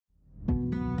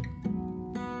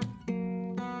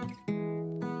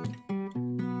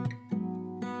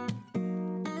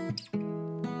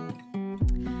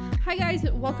Hi guys,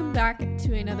 welcome back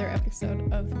to another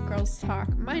episode of Girls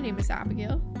Talk. My name is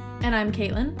Abigail. And I'm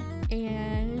Caitlin.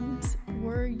 And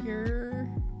we're your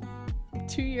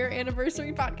 2-year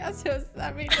anniversary podcast host.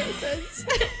 That made no sense.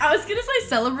 I was gonna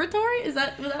say celebratory. Is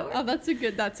that what that word? Oh, that's a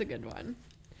good one.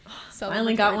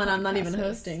 Finally got one I'm not even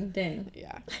hosting. Dang.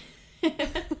 Yeah.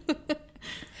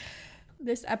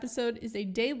 This episode is a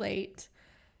day late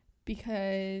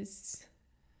because,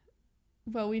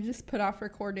 well, we just put off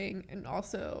recording, and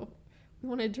also we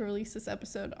wanted to release this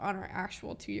episode on our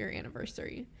actual 2-year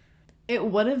anniversary. It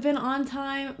would have been on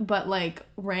time, but like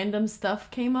random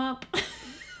stuff came up.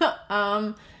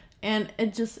 And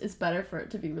it just is better for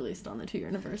it to be released on the 2-year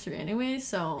anniversary anyway,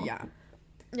 so yeah.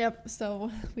 Yep,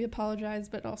 so we apologize,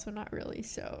 but also not really,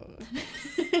 so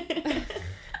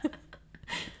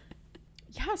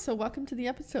yeah, so welcome to the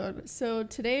episode. So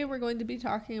today we're going to be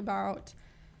talking about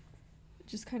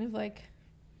just kind of like,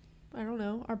 I don't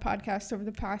know, our podcast over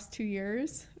the past 2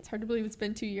 years. It's hard to believe it's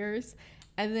been 2 years.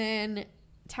 And then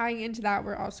tying into that,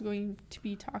 we're also going to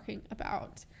be talking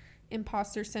about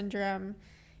imposter syndrome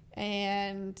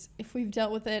and if we've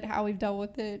dealt with it, how we've dealt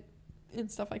with it, and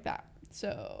stuff like that.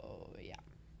 So, yeah.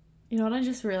 You know what I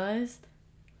just realized?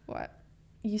 What?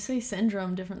 You say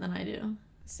syndrome different than I do.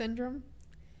 Syndrome?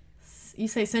 You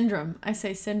say syndrome. I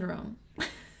say syndrome.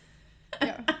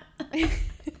 Yeah.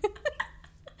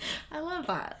 I love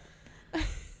that.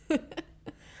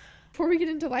 Before we get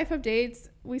into life updates,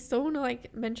 we still want to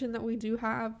mention that we do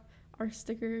have our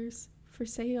stickers for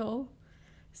sale.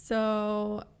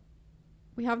 So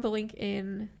we have the link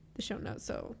in the show notes,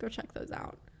 so go check those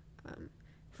out.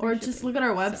 Or just look at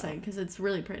our website because it's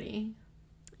really pretty.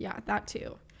 Yeah, that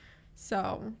too.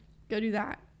 So go do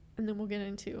that, and then we'll get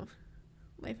into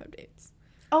life updates.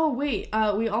 Oh, wait.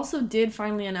 We also did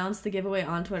finally announce the giveaway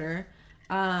on Twitter.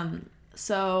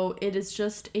 So it is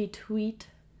just a tweet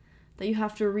that you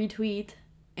have to retweet,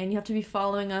 and you have to be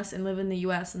following us and live in the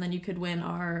US, and then you could win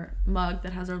our mug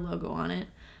that has our logo on it.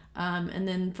 And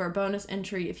then for a bonus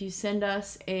entry, if you send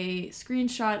us a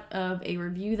screenshot of a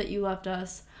review that you left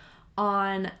us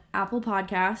on Apple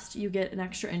Podcast, you get an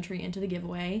extra entry into the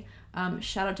giveaway.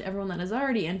 Shout out to everyone that has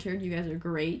already entered. You guys are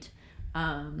great.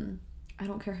 I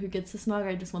don't care who gets this mug.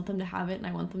 I just want them to have it, and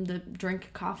I want them to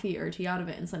drink coffee or tea out of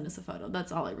it and send us a photo.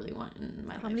 That's all I really want in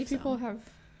my life. How many people have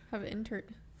entered?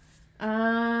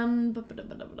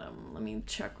 Let me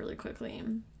check really quickly.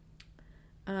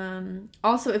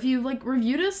 Also, if you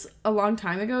reviewed us a long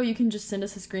time ago, you can just send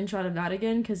us a screenshot of that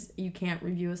again, because you can't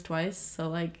review us twice. So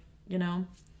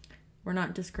we're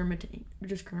not discriminating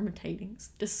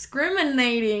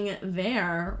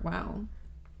there. Wow.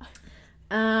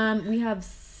 We have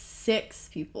 6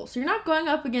 people, so you're not going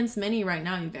up against many right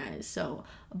now, you guys. So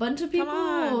a bunch of people. Come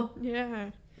on.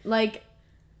 Yeah.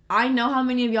 I know how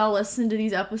many of y'all listen to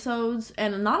these episodes,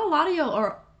 and not a lot of y'all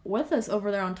are with us over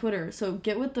there on Twitter. So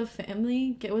get with the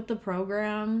family, get with the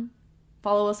program.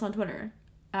 Follow us on Twitter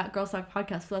at Girls Talk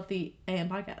Podcast without the AM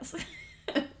podcast.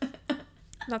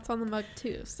 That's on the mug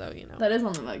too, so That is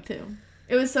on the mug too.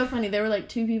 It was so funny. There were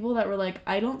 2 people that were like,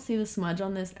 I don't see the smudge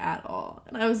on this at all.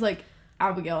 And I was like,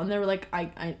 Abigail, and they were like,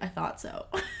 I thought so.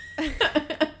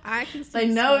 I can see I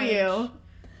know smudge. you.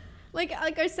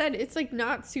 Like I said, it's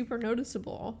not super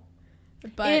noticeable,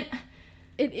 but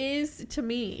it is to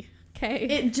me.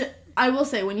 Okay. I will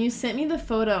say, when you sent me the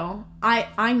photo,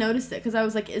 I noticed it because I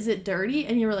was like, is it dirty?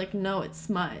 And you were like, no, it's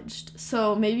smudged.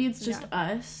 So maybe it's just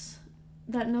us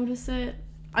that notice it.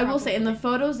 Probably. I will say, in the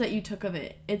photos that you took of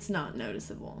it, it's not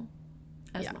noticeable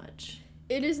as much.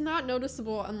 It is not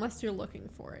noticeable unless you're looking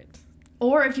for it.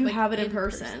 Or if you have it in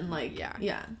person.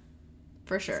 Yeah.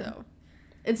 For sure. So,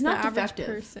 it's not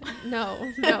defective. No.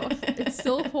 It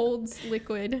still holds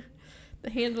liquid. The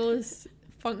handle is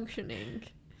functioning.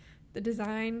 The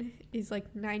design is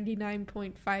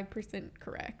 99.5%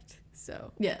 correct.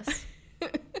 So. Yes.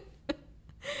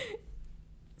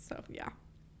 So, yeah.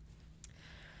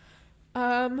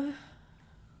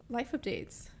 Life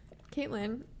updates.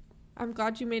 Caitlin, I'm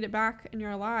glad you made it back and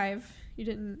you're alive. You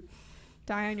didn't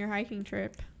die on your hiking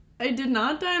trip. I did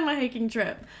not die on my hiking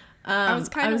trip. I was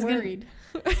kind of worried.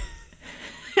 Weren't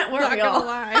not we all? gonna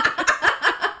lie.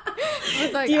 I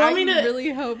was like, I really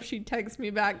hope she texts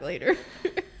me back later.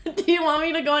 Do you want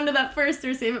me to go into that first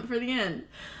or save it for the end?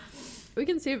 We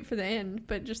can save it for the end,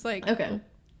 but just okay.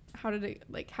 How did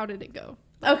it go?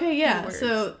 Okay, yeah.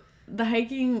 So the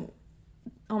hiking,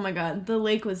 oh my god, the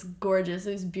lake was gorgeous.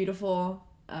 It was beautiful.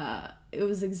 It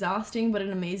was exhausting, but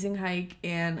an amazing hike,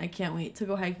 and I can't wait to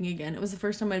go hiking again. It was the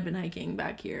first time I'd been hiking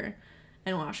back here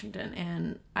in Washington,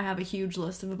 and I have a huge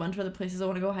list of a bunch of other places I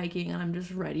want to go hiking, and I'm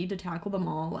just ready to tackle them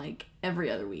all every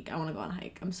other week. I want to go on a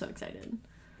hike. I'm so excited.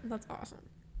 That's awesome.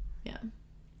 Yeah.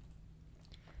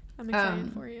 I'm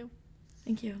excited for you.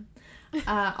 Thank you.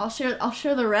 I'll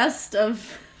share the rest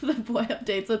of the boy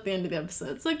updates at the end of the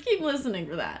episode, so keep listening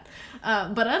for that.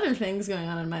 But other things going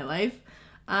on in my life.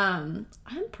 I'm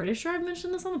pretty sure I've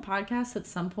mentioned this on the podcast at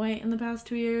some point in the past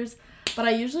 2 years, but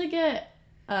I usually get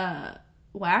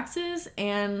waxes,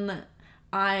 and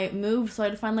I moved, so I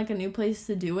had to find like a new place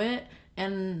to do it,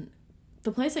 and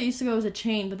the place I used to go was a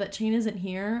chain, but that chain isn't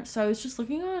here, so I was just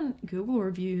looking on Google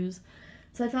reviews.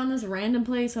 So I found this random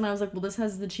place, and I was like, well, this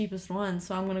has the cheapest one,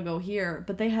 so I'm gonna go here.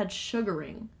 But they had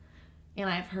sugaring, and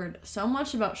I've heard so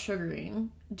much about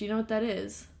sugaring. Do you know what that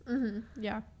is? Mm-hmm.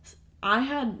 Yeah.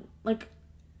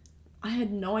 I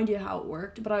had no idea how it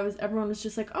worked, but everyone was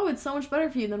just like, oh, it's so much better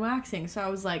for you than waxing. So I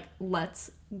was like,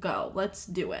 let's go. Let's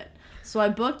do it. So I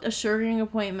booked a sugaring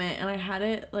appointment, and I had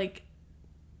it, like,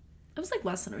 it was, like,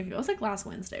 less than a week ago. It was, like, last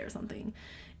Wednesday or something.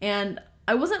 And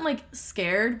I wasn't, like,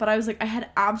 scared, but I was, like, I had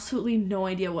absolutely no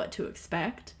idea what to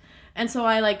expect. And so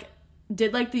I, like,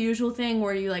 did, like, the usual thing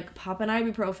where you, like, pop an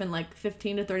ibuprofen, like,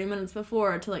 15 to 30 minutes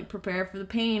before to, like, prepare for the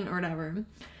pain or whatever.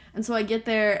 And so I get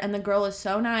there, and the girl is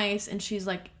so nice, and she's,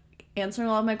 like, answering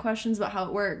all of my questions about how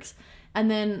it works. And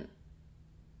then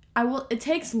it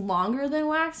takes longer than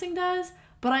waxing does,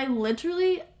 but I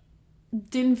literally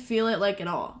didn't feel it, like, at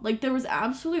all. Like, there was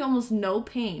absolutely almost no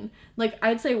pain. Like,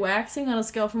 I'd say waxing on a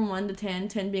scale from 1 to 10,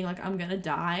 10 being, like, I'm gonna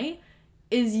die,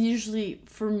 is usually,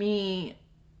 for me,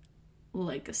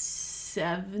 like, a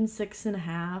 7,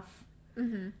 6.5.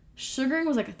 Mm-hmm. Sugaring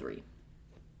was, like, a 3.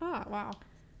 Oh, wow.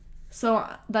 So,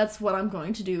 that's what I'm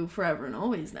going to do forever and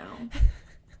always now.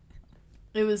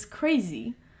 It was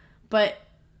crazy, but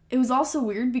it was also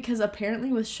weird because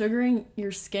apparently with sugaring,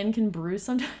 your skin can bruise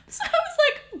sometimes. I was,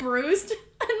 like, bruised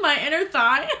in my inner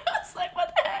thigh. I was like,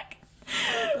 what the heck?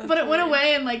 That's but it went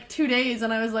away in, like, 2 days,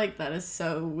 and I was like, that is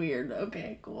so weird.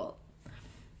 Okay, cool.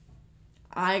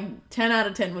 10 out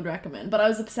of 10 would recommend. But I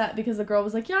was upset because the girl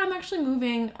was like, yeah, I'm actually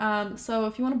moving. So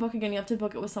if you want to book again, you have to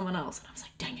book it with someone else. And I was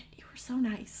like, dang it, you were so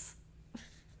nice.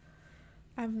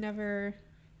 I've never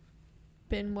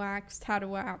been waxed, had a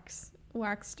waxed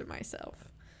myself.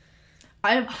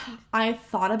 I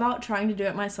thought about trying to do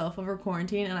it myself over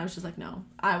quarantine, and I was just like, no,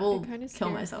 I will kill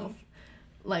myself.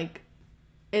 Like,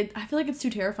 I feel like it's too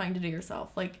terrifying to do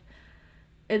yourself. Like,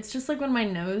 it's just like when my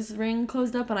nose ring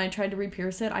closed up and I tried to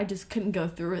re-pierce it, I just couldn't go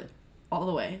through it all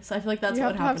the way. So I feel like that's what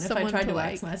would happen if I tried to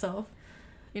wax myself.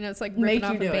 You know, it's like ripping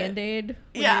off a Band-Aid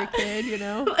when you're a kid, you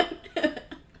know?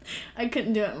 I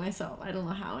couldn't do it myself. I don't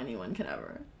know how anyone could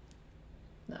ever.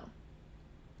 No.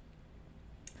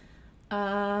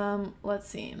 Let's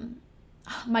see.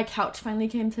 My couch finally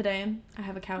came today. I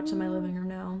have a couch in my living room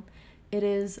now. It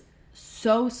is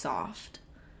so soft.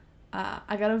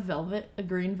 I got a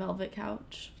green velvet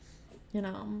couch. You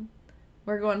know,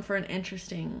 we're going for an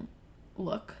interesting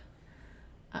look.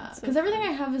 Because everything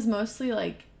I have is mostly,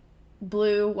 like,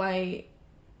 blue, white,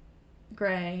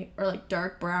 gray, or, like,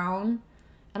 dark brown.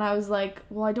 And I was like,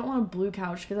 well, I don't want a blue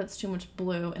couch because that's too much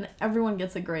blue. And everyone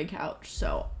gets a gray couch.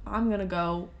 So I'm going to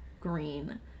go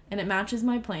green. And it matches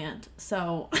my plant.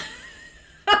 So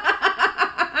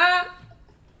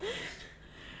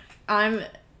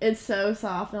it's so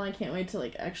soft, and I can't wait to,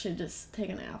 like, actually just take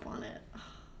a nap on it.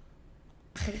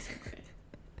 It's so great.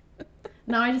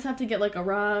 Now I just have to get, like, a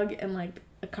rug and, like,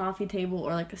 a coffee table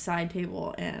or, like, a side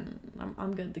table, and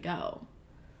I'm good to go.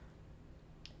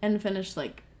 And finish,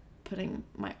 like, putting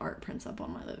my art prints up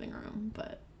on my living room.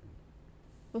 But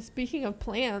well, speaking of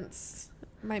plants,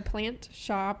 my plant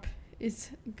shop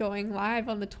is going live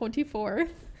on the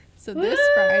 24th, so this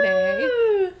Friday.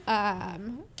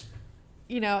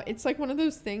 You know, it's like one of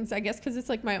those things, I guess, because it's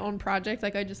like my own project.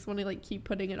 Like, I just want to, like, keep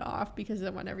putting it off because I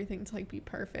want everything to, like, be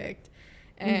perfect,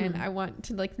 and I want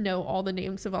to, like, know all the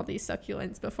names of all these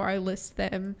succulents before I list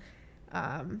them.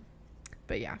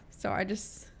 But yeah, so I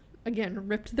just, again,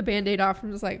 ripped the Band-Aid off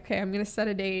and was like, okay, I'm gonna set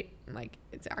a date, and, like,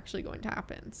 it's actually going to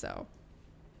happen. So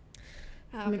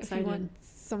I'm excited. If you want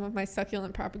some of my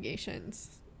succulent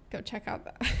propagations, go check out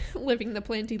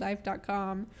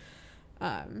livingtheplantylife.com.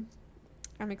 I'm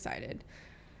excited.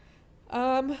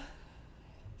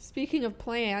 Speaking of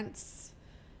plants,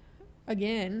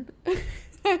 again, I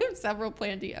have several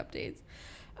planty updates.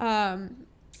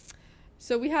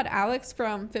 So we had Alex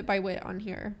from Fit by Wit on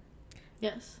here.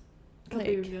 Yes. A couple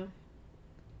years ago.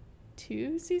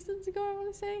 2 seasons ago, I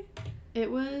want to say. It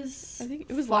was... I think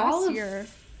it was last year.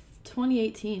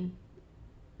 2018.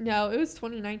 No, it was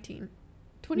 2019.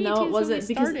 2018 no, it wasn't.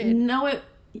 Because started.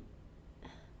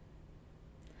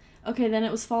 Okay, then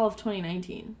it was fall of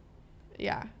 2019.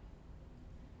 Yeah.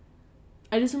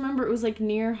 I just remember it was, like,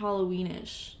 near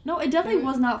Halloween-ish. No, it definitely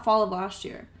was not fall of last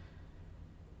year.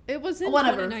 It was in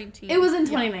Whatever. 2019. It was in Yeah.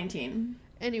 2019.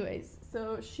 Anyways,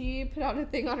 so she put out a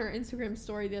thing on her Instagram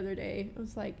story the other day. It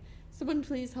was like, someone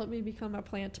please help me become a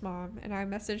plant mom. And I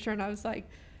messaged her and I was like,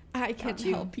 I can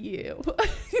help you.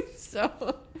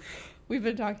 So we've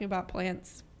been talking about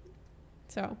plants.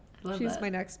 So she's my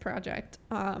next project.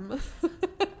 I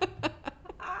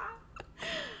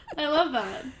love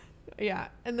that. Yeah.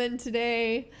 And then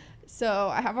today, so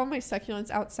I have all my succulents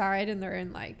outside and they're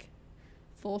in like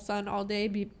full sun all day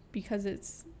because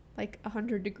it's like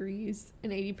 100 degrees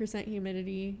and 80%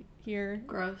 humidity here.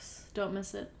 Gross. Don't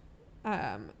miss it.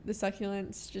 The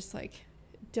succulents just like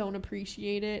don't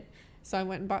appreciate it. So I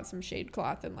went and bought some shade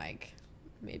cloth and like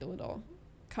made a little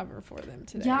cover for them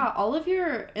today. Yeah, all of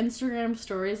your Instagram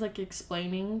stories like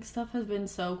explaining stuff has been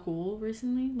so cool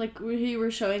recently. Like you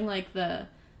were showing like the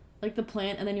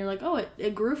plant and then you're like, oh,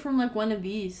 it grew from like one of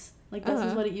these. Like this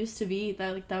is what it used to be.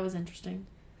 That was interesting.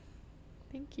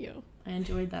 Thank you. I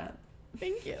enjoyed that.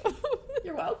 Thank you.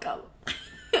 You're welcome.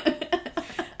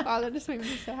 Wow, that just made me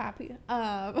so happy.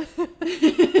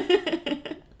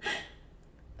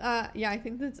 Yeah, I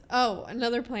think that's... Oh,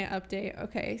 another plant update.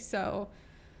 Okay, so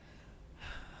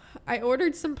I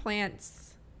ordered some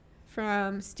plants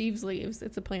from Steve's Leaves.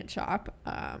 It's a plant shop.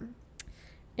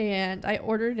 And I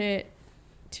ordered it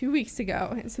 2 weeks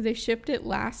ago. And so they shipped it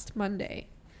last Monday.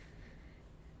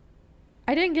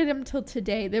 I didn't get them till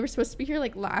today. They were supposed to be here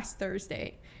like last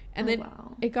Thursday. And then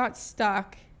it got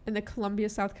stuck in the Columbia,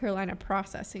 South Carolina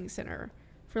processing center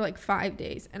for like 5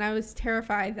 days. And I was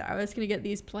terrified that I was going to get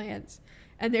these plants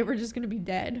and they were just going to be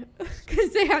dead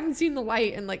because they hadn't seen the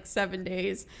light in like 7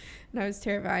 days. And I was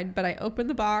terrified. But I opened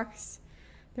the box.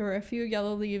 There were a few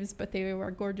yellow leaves, but they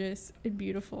were gorgeous and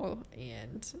beautiful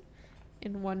and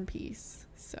in one piece.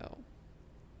 So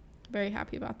very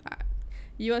happy about that.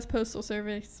 U.S. Postal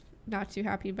Service, not too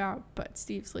happy about, but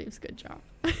Steve's Leaves, good job.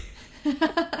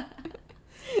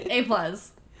 A+.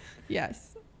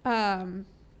 Yes. Let's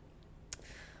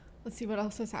see what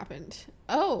else has happened.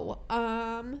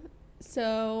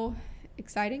 So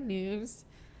exciting news.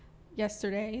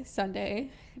 Yesterday,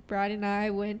 Sunday, Brad and I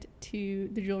went to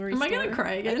the jewelry store. Am I gonna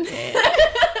cry again?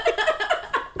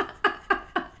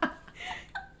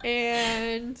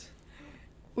 And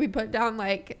we put down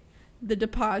like the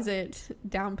deposit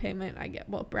down payment.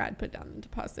 Brad put down the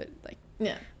deposit, like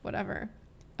whatever,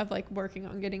 of like working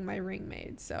on getting my ring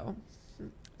made. So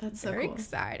that's so very cool.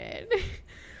 Excited.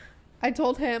 I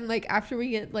told him like after we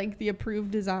get like the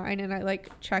approved design and I like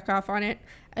check off on it,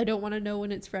 I don't want to know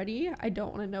when it's ready. I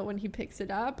don't want to know when he picks it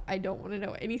up. I don't want to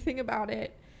know anything about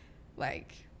it.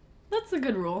 Like, that's a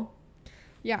good rule.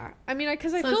 Yeah, I mean,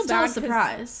 because I so feel it's bad. Still a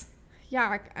surprise.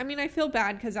 Yeah, I mean, I feel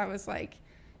bad because I was like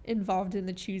involved in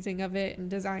the choosing of it and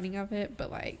designing of it,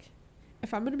 but like,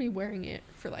 if I'm gonna be wearing it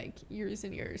for like years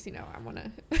and years, you know, I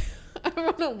wanna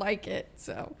like it.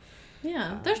 So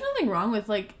yeah, there's nothing wrong with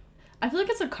like. I feel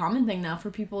like it's a common thing now for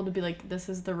people to be like, this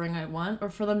is the ring I want, or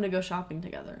for them to go shopping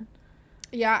together.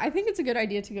 Yeah, I think it's a good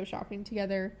idea to go shopping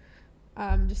together,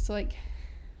 just to like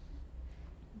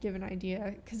give an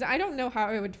idea, because I don't know how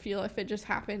I would feel if it just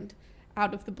happened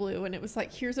out of the blue and it was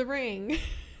like, here's a ring.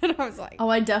 And I was like, oh,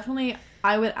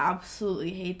 I would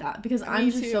absolutely hate that because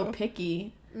I'm just so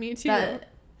picky. Me too. That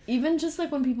even just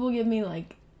like when people give me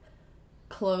like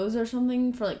clothes or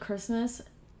something for like Christmas,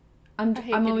 I'm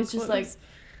always just like,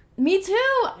 me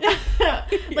too.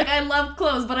 Like I love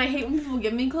clothes, but I hate when people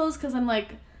give me clothes because I'm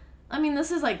like, I mean,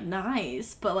 this is like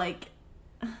nice, but like,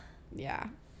 yeah.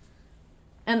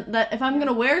 And that if I'm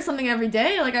gonna wear something every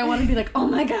day, like I want to be like, oh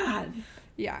my god.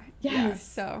 Yeah. Yes. Yeah.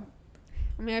 So,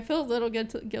 I mean, I feel a little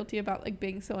guilty about like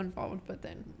being so involved, but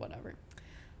then whatever.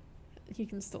 He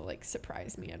can still like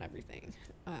surprise me and everything.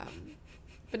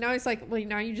 But now he's like, well,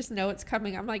 now you just know it's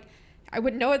coming. I'm like, I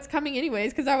would know it's coming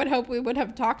anyways because I would hope we would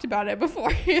have talked about it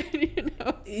beforehand, you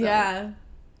know? So, yeah.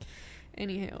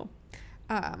 Anywho,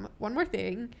 one more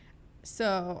thing.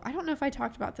 So I don't know if I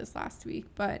talked about this last week,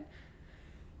 but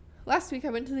last week I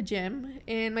went to the gym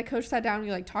and my coach sat down and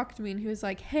he like talked to me and he was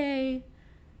like, hey,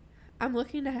 I'm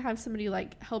looking to have somebody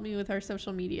like help me with our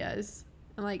social medias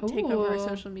and like take over our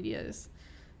social medias.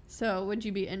 So would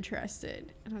you be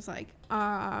interested? And I was like,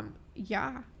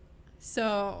 yeah.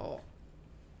 So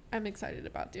I'm excited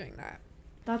about doing that.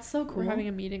 That's so cool. We're having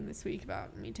a meeting this week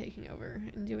about me taking over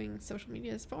and doing social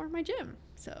medias for my gym.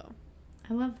 So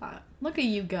I love that. Look at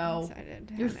you go. I'm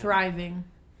excited. You're thriving.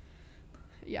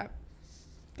 Yep.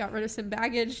 Got rid of some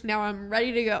baggage. Now I'm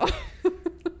ready to go.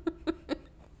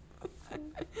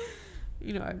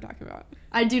 You know what I'm talking about.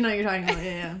 I do know what you're talking about.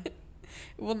 Yeah. It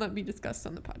will not be discussed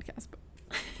on the podcast. But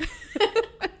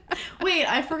wait,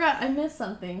 I forgot. I missed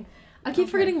something. I keep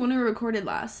forgetting when we recorded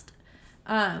last.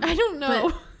 I don't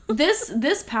know.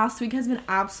 This past week has been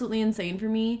absolutely insane for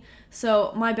me.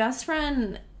 So my best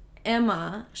friend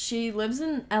Emma, she lives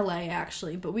in LA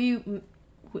actually, but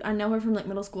I know her from like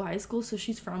middle school, high school, so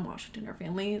she's from Washington. Her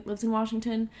family lives in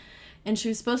Washington, and she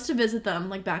was supposed to visit them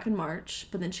like back in March,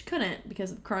 but then she couldn't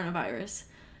because of coronavirus.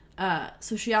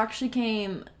 So she actually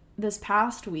came this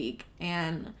past week,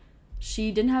 and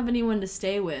she didn't have anyone to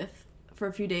stay with for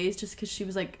a few days just because she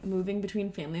was like moving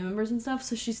between family members and stuff.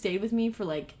 So she stayed with me for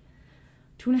like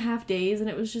 2.5 days, and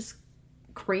it was just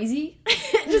crazy.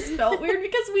 It just felt weird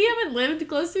because we haven't lived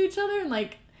close to each other in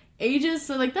like ages,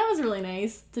 so like that was really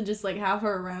nice to just like have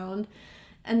her around.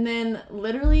 And then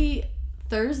literally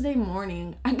Thursday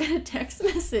morning I got a text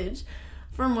message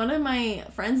from one of my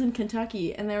friends in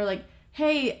Kentucky, and they were like,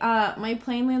 hey, my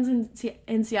plane lands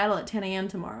in Seattle at 10 a.m.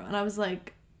 tomorrow. And I was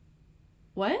like,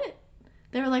 what?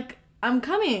 They were like, I'm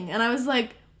coming. And I was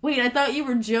like, wait, I thought you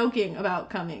were joking about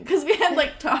coming, because we had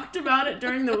like talked about it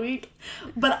during the week,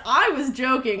 but I was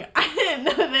joking. I didn't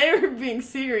know they were being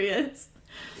serious.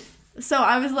 So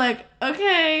I was like,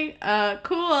 okay,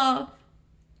 cool.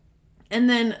 And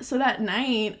then, so that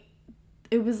night,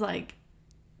 it was like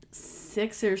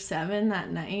 6 or 7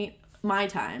 that night, my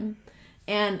time.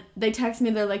 And they text me,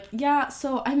 they're like, yeah,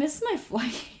 so I missed my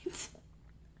flight.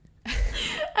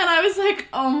 And I was like,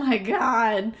 oh my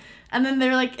God. And then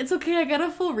they're like, it's okay, I got a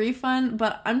full refund,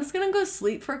 but I'm just gonna go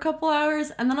sleep for a couple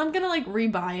hours, and then I'm gonna like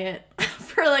rebuy it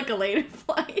for like a later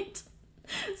flight.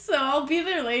 So I'll be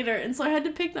there later. And so I had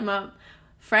to pick them up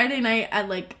Friday night at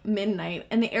like midnight,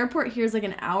 and the airport here is like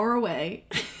an hour away.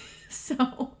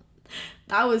 So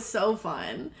that was so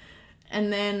fun.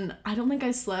 And then I don't think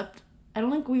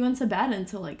we went to bed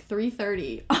until like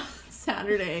 3:30 on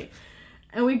Saturday.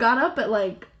 And we got up at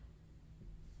like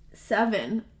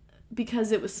 7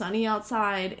 because it was sunny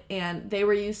outside, and they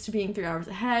were used to being 3 hours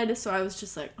ahead. So I was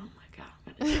just like, oh my God,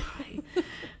 I'm gonna die.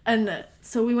 And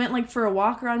so we went like for a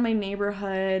walk around my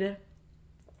neighborhood,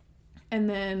 and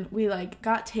then we like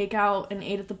got takeout and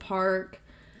ate at the park.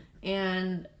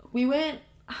 And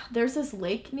there's this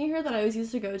lake near here that I always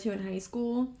used to go to in high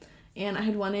school, and I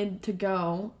had wanted to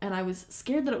go, and I was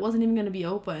scared that it wasn't even going to be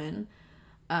open.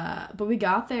 But we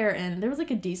got there, and there was like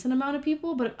a decent amount of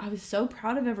people, but I was so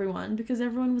proud of everyone because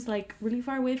everyone was like really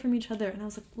far away from each other, and I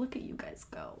was like, look at you guys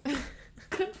go.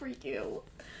 Good for you.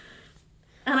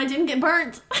 And I didn't get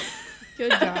burnt.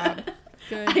 Good job.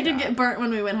 I did get burnt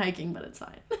when we went hiking, but it's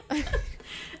fine.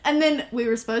 And then we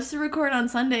were supposed to record on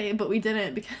Sunday, but we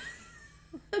didn't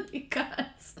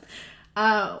because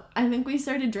I think we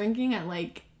started drinking at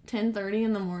like 10:30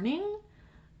 in the morning,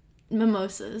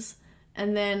 mimosas.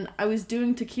 And then I was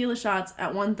doing tequila shots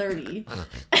at 1:30.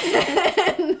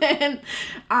 And then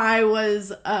I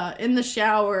was in the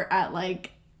shower at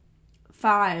like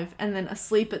 5, and then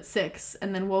asleep at 6,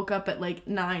 and then woke up at like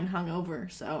 9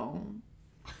 hungover. So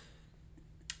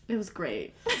it was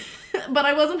great. But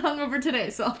I wasn't hungover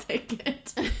today, so I'll take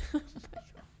it.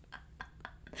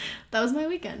 That was my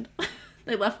weekend.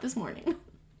 They left this morning.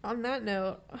 On that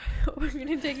note, we're going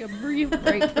to take a brief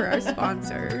break for our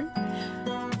sponsor.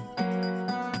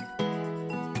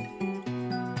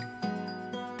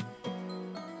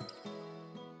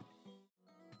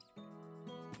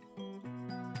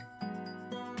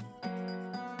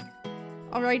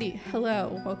 Alrighty,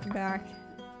 hello, welcome back.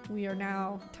 We are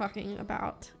now talking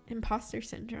about imposter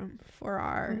syndrome for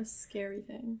our What a scary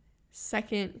thing.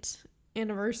 2nd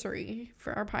anniversary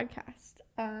for our podcast.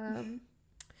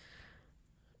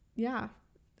 Yeah.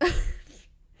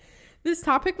 This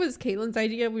topic was Caitlin's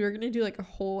idea. We were going to do like a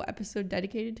whole episode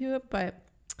dedicated to it, but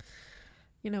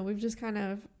we've just kind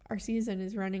of, our season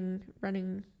is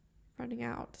running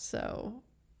out. So,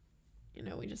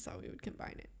 we just thought we would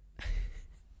combine it.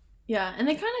 Yeah, and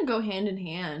they kind of go hand in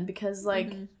hand because,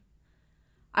 like,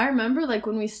 I remember, like,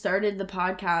 when we started the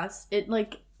podcast, it,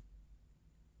 like,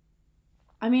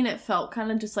 it felt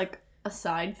kind of just, like, a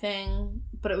side thing,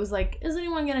 but it was like, is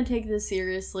anyone going to take this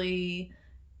seriously?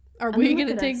 Are we going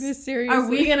to take this seriously? Are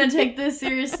we going to take this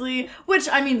seriously? Which,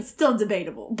 still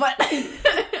debatable, but...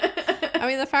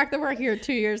 the fact that we're here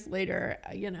 2 years later,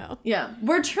 Yeah,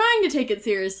 we're trying to take it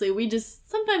seriously. We just,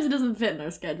 sometimes it doesn't fit in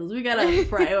our schedules. We gotta have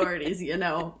priorities,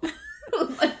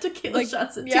 Like tequila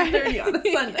shots at 2:30 on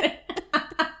a Sunday.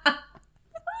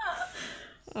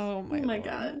 Oh my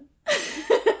God.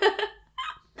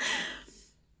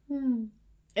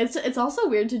 It's also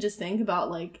weird to just think about,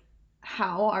 like,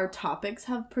 how our topics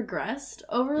have progressed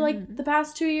over, like, the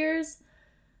past 2 years.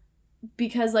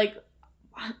 Because, like,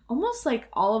 almost like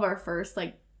all of our first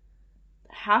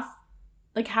half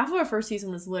of our first season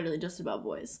was literally just about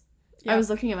boys. Yeah. I was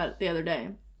looking at it the other day,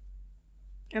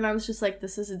 and I was just like,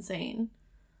 this is insane.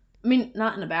 I mean,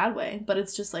 not in a bad way, but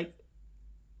it's just like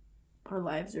our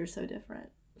lives are so different.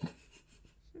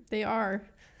 They are.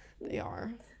 They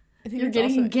are. I think You're it's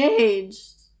getting also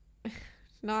engaged.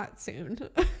 not soon.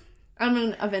 I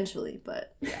mean, eventually,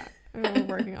 but Yeah, we're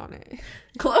working on it.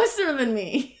 closer than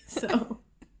me. So,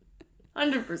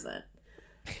 100%.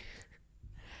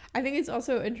 I think it's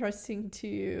also interesting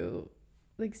to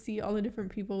like see all the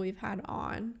different people we've had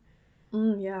on.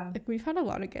 Yeah. Like we've had a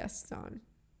lot of guests on.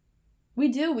 We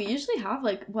do. We usually have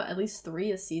like at least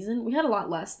 3 a season. We had a lot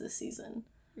less this season.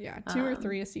 Yeah, 2 or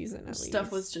 3 a season at least.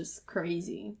 Stuff was just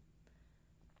crazy.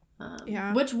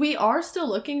 Yeah. Which we are still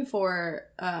looking for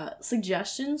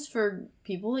suggestions for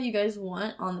people that you guys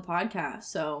want on the podcast.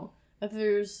 So if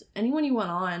there's anyone you want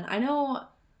on, I know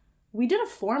we did a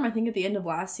form, I think, at the end of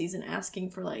last season asking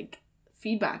for like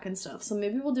feedback and stuff. So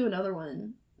maybe we'll do another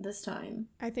one this time.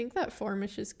 I think that form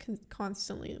is just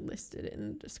constantly listed in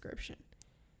the description.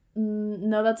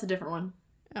 No, that's a different one.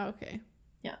 Oh, okay.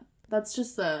 Yeah. That's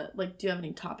just the, like, do you have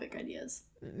any topic ideas?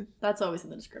 That's always in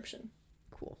the description.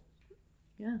 Cool.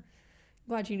 Yeah.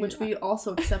 Glad you knew Which that. we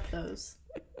also accept those.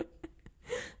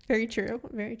 Very true.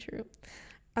 Very true.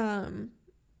 So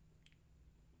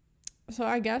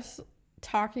I guess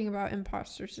talking about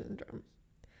imposter syndrome,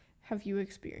 have you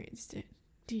experienced it?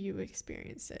 Do you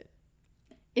experience it?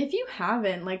 If you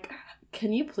haven't, like,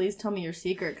 can you please tell me your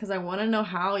secret? Because I want to know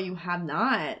how you have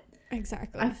not.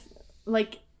 Exactly.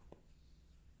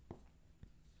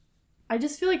 I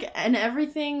just feel like in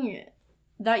everything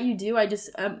that you do,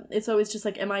 it's always just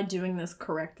like, am I doing this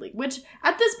correctly? Which,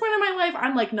 at this point in my life,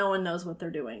 I'm like, no one knows what they're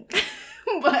doing.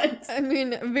 But I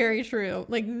mean, very true.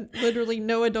 Like, literally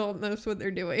no adult knows what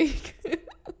they're doing.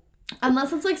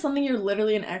 unless it's like something you're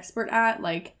literally an expert at,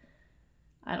 like,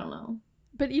 I don't know.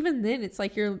 But even then, it's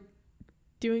like you're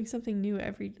doing something new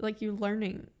you're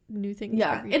learning new things.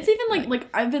 Yeah, it's even like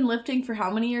I've been lifting for how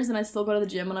many years and I still go to the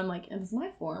gym and I'm like, is my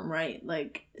form right?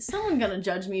 Like, is someone gonna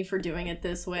judge me for doing it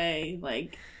this way?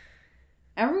 Like,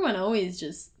 everyone always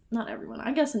just, not everyone,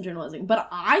 I guess I'm generalizing, but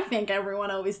I think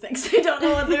everyone always thinks they don't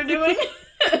know what they're doing.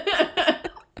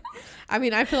 I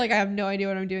mean, I feel like I have no idea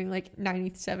what I'm doing like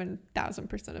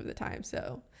 97,000% of the time,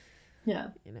 so yeah.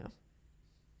 You know.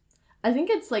 I think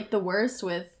it's like the worst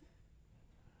with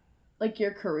like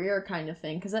your career kind of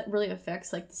thing, because that really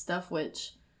affects like the stuff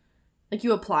which like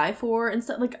you apply for and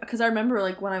stuff. Like, because I remember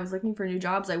like when I was looking for new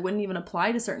jobs, I wouldn't even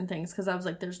apply to certain things because I was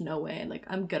like, there's no way like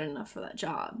I'm good enough for that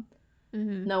job.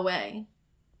 Mm-hmm. No way.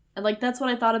 And like that's what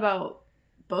I thought about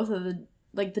both of the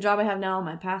job I have now and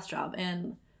my past job,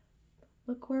 and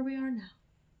look where we are now.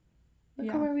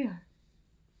 Look where we are.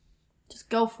 Just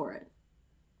go for it.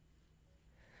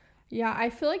 Yeah, I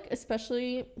feel like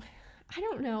especially, I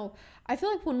don't know. I feel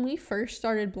like when we first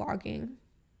started blogging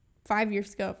 5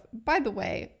 years ago, by the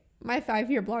way, my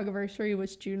 5-year blog anniversary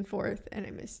was June 4th and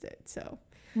I missed it. So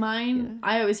mine,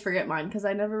 I always forget mine because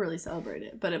I never really celebrate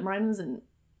it. But mine was in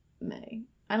May.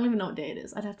 I don't even know what day it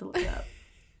is. I'd have to look it up.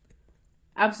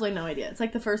 Absolutely no idea. It's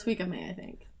like the first week of May, I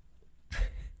think.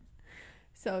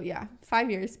 So yeah,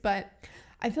 5 years. But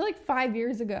I feel like 5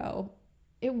 years ago,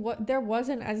 there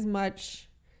wasn't as much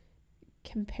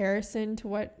comparison to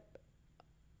what,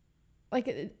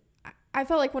 like, I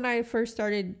felt like when I first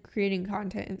started creating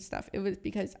content and stuff, it was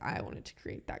because I wanted to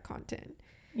create that content.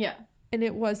 Yeah. And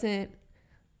it wasn't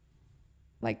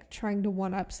like trying to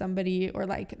one up somebody or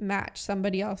like match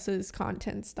somebody else's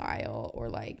content style or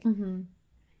like,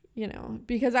 you know,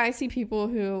 because I see people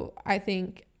who I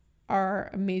think are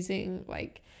amazing,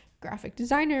 like graphic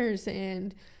designers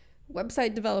and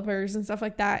website developers and stuff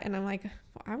like that. And I'm like,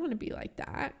 well, I want to be like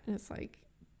that. And it's like,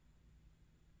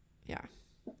 yeah,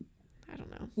 I don't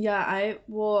know. Yeah, I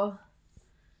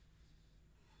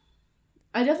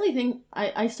definitely think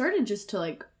I started just to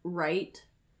like write,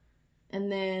 and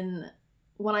then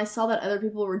when I saw that other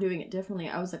people were doing it differently,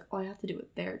 I was like, oh, I have to do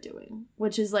what they're doing,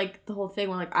 which is like the whole thing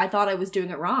where like I thought I was doing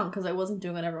it wrong because I wasn't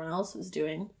doing what everyone else was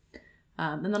doing.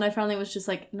 And then I finally was just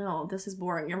like, no, this is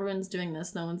boring. Everyone's doing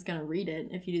this. No one's gonna read it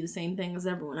if you do the same thing as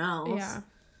everyone else. Yeah.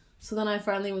 So then I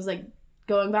finally was like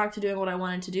going back to doing what I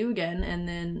wanted to do again, and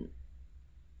then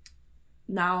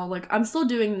now like I'm still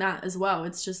doing that as well.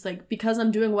 It's just like because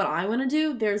I'm doing what I want to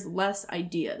do, there's less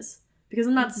ideas because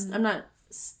I'm not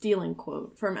stealing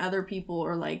quote from other people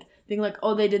or like being like,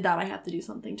 oh, they did that, I have to do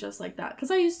something just like that, because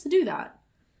I used to do that.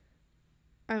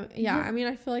 Yeah, I mean,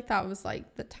 I feel like that was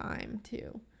like the time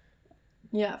too.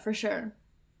 Yeah, for sure.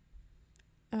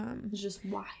 It's just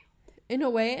wild. In a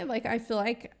way, like I feel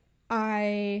like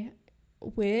I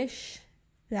wish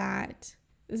that,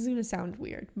 this is gonna sound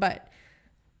weird, but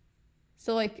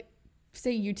so like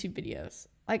say YouTube videos,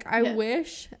 Like, I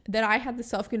wish that I had the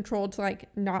self-control to, like,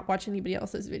 not watch anybody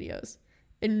else's videos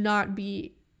and not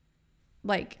be,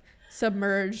 like,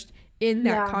 submerged in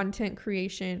that content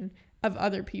creation of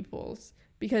other people's.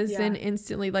 Because then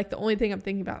instantly, like, the only thing I'm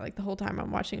thinking about, like, the whole time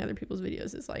I'm watching other people's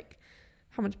videos is, like,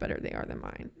 how much better they are than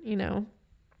mine, you know?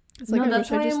 It's like, I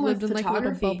wish I just lived in, like, a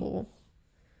little bubble.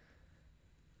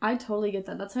 I totally get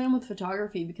that. That's how I am with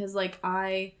photography, because, like,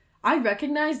 I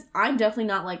recognize I'm definitely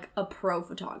not, like, a pro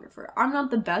photographer. I'm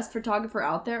not the best photographer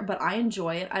out there, but I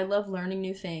enjoy it. I love learning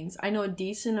new things. I know a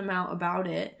decent amount about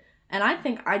it, and I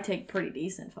think I take pretty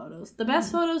decent photos. The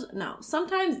best photos? No.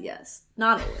 Sometimes, yes.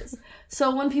 Not always.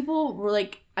 So when people were,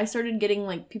 like, I started getting,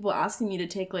 like, people asking me to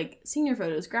take, like, senior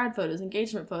photos, grad photos,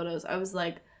 engagement photos, I was,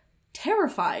 like,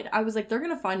 terrified. I was like, they're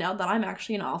gonna find out that I'm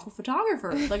actually an awful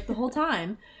photographer, like, the whole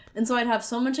time. And so I'd have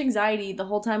so much anxiety the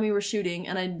whole time we were shooting,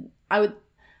 and I would,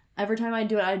 every time I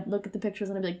do it, I'd look at the pictures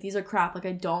and I'd be like, these are crap, like,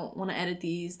 I don't want to edit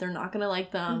these, they're not gonna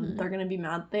like them, they're gonna be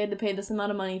mad they had to pay this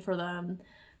amount of money for them.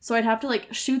 So I'd have to,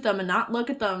 like, shoot them and not look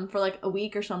at them for, like, a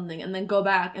week or something, and then go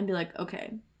back and be like,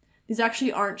 okay, these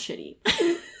actually aren't shitty.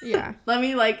 Yeah. Let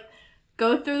me, like,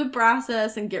 go through the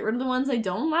process and get rid of the ones I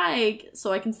don't like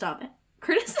so I can stop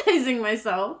criticizing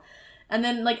myself. And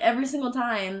then, like, every single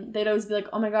time, they'd always be like,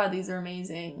 oh my god, these are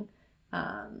amazing.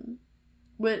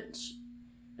 Which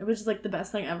is, like, the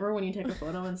best thing ever when you take a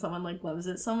photo and someone, like, loves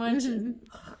it so much.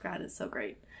 Oh god, it's so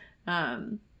great.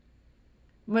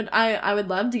 But I would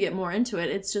love to get more into it.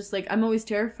 It's just, like, I'm always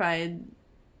terrified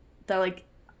that, like,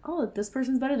 oh, this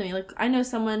person's better than me. Like, I know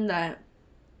someone that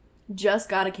just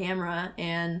got a camera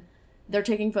and they're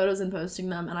taking photos and posting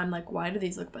them, and I'm like, why do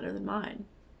these look better than mine?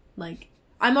 Like,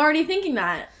 I'm already thinking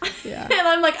that. Yeah. And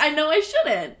I'm like, I know I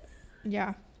shouldn't.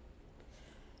 Yeah.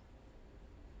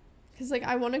 Because, like,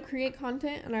 I want to create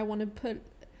content and I want to put,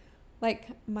 like,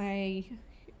 my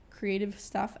creative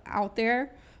stuff out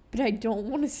there, but I don't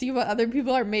want to see what other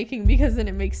people are making, because then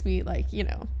it makes me, like, you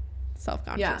know,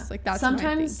 self-conscious. Yeah. Like, that's my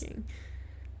thinking.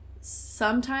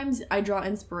 Sometimes I draw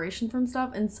inspiration from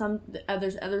stuff, and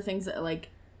there's other things that, like,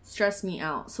 stress me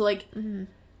out. So, like,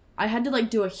 I had to, like,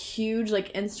 do a huge,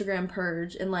 like, Instagram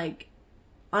purge and, like,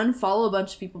 unfollow a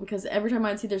bunch of people, because every time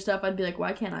I'd see their stuff, I'd be like,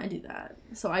 why can't I do that?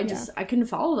 So I couldn't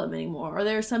follow them anymore. Or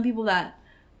there are some people that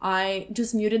I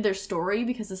just muted their story,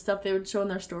 because the stuff they would show in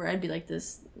their story, I'd be like,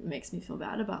 this makes me feel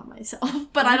bad about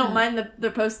myself. But I don't mind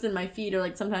the posts in my feed, or,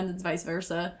 like, sometimes it's vice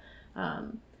versa.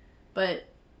 But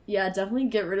yeah, definitely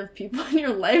get rid of people in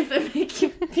your life that make you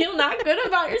feel not good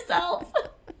about yourself.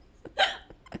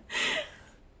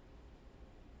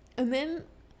 And then,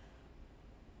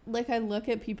 like, I look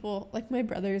at people, like, my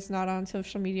brother's not on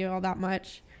social media all that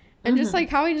much, and just, like,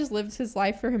 how he just lives his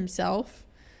life for himself.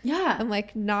 Yeah. And,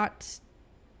 like, not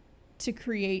to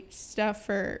create stuff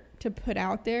to put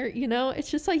out there, you know? It's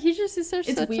just, like, he just is such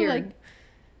weird. A, like,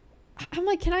 I'm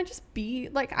like, can I just be,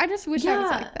 like, I just wish I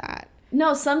was like that.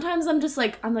 No, sometimes I'm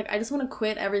like, I just want to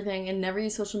quit everything and never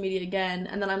use social media again.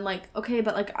 And then I'm like, okay,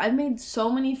 but, like, I've made so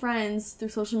many friends through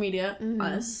social media,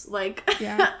 us, like,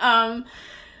 yeah.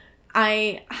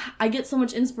 I get so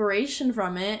much inspiration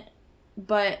from it,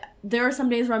 but there are some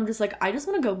days where I'm just like, I just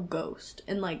want to go ghost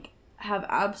and, like, have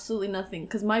absolutely nothing.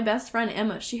 Because my best friend,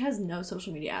 Emma, she has no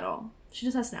social media at all. She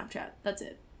just has Snapchat. That's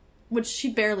it. Which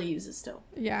she barely uses still.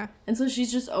 Yeah. And so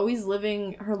she's just always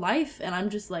living her life, and I'm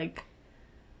just like,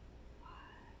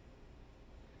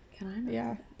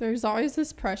 yeah, there's always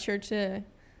this pressure to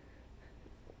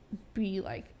be,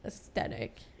 like,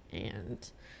 aesthetic and,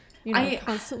 you know,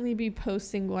 constantly be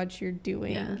posting what you're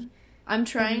doing. Yeah. I'm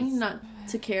trying not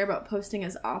to care about posting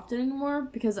as often anymore,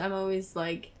 because I'm always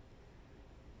like,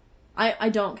 I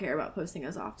don't care about posting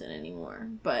as often anymore.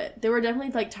 But there were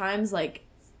definitely, like, times, like,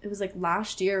 it was, like,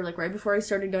 last year, like, right before I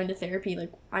started going to therapy,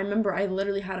 like, I remember I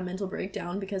literally had a mental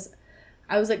breakdown, because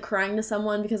I was, like, crying to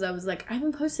someone, because I was like, I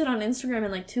haven't posted on Instagram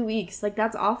in, like, 2 weeks. Like,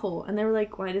 that's awful. And they were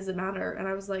like, why does it matter? And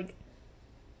I was like,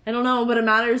 I don't know, but it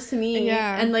matters to me.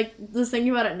 Yeah. And, like, just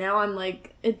thinking about it now, I'm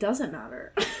like, it doesn't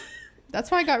matter. That's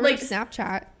why I got rid of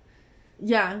Snapchat.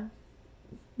 Yeah.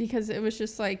 Because it was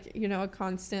just, like, you know, a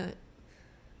constant.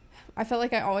 I felt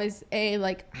like I always,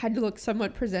 like, had to look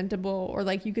somewhat presentable, or,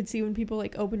 like, you could see when people,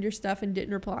 like, opened your stuff and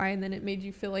didn't reply, and then it made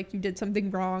you feel like you did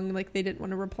something wrong, like, they didn't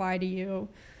want to reply to you.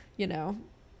 You know,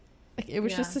 like, it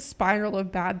was just a spiral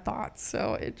of bad thoughts,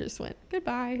 so it just went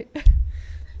goodbye.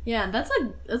 Yeah,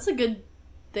 that's a good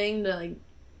thing to, like,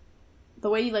 the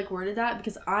way you, like, worded that,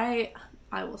 because I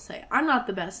will say, I'm not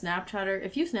the best Snapchatter.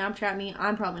 If you Snapchat me,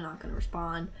 I'm probably not going to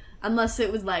respond, unless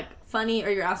it was, like, funny or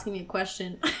you're asking me a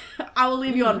question. I will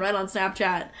leave you on read on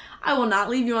Snapchat. I will not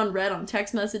leave you on read on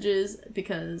text messages,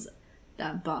 because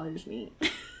that bothers me.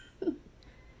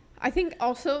 I think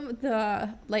also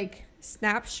the like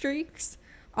snap streaks.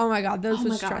 Oh my god, those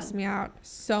would stress me out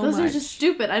so much. Those are just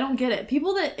stupid. I don't get it.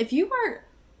 People that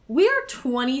we are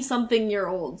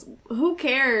 20-something-year-olds. Who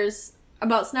cares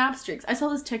about snap streaks? I saw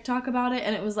this TikTok about it,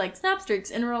 and it was like snap streaks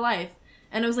in real life,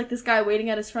 and it was like this guy waiting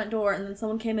at his front door, and then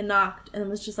someone came and knocked, and it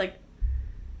was just like,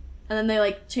 and then they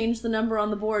like changed the number on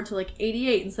the board to like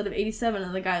 88 instead of 87,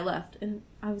 and the guy left, and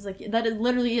I was like, that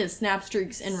literally is snap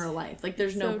streaks in real life. Like,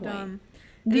 there's no point. Dumb.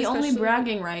 The only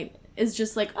bragging right is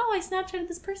just like, oh, I Snapchatted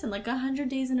this person like 100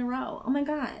 days in a row. Oh my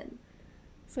god.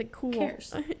 It's like, cool. Who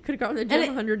cares? I could have gone to the gym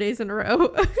 100 days in a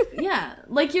row. Yeah.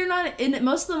 Like, you're not, and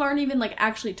most of them aren't even like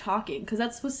actually talking, because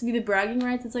that's supposed to be the bragging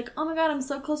rights. It's like, oh my god, I'm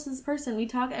so close to this person. We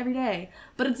talk every day.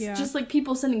 But it's just like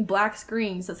people sending black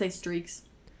screens that say streaks.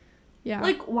 Yeah.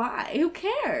 Like, why? Who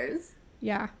cares?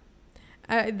 Yeah.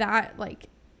 When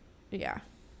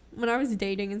I was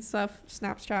dating and stuff,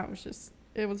 Snapchat was just,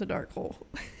 it was a dark hole.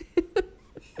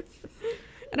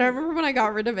 And I remember when I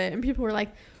got rid of it and people were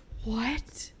like,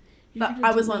 what?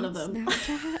 I was one of them.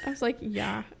 Snapchat? I was like,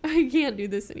 yeah, I can't do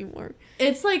this anymore.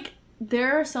 It's like,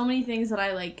 there are so many things that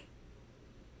I like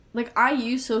I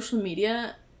use social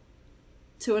media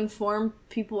to inform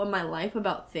people in my life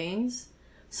about things.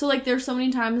 So like, there's so many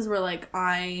times where like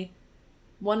I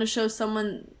want to show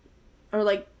someone, or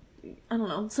like, I don't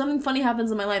know, something funny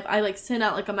happens in my life, I like send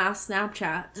out like a mass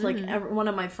Snapchat to like one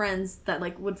of my friends that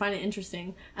like would find it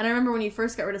interesting. And I remember when you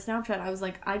first got rid of Snapchat, I was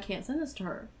like, I can't send this to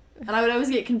her, and I would always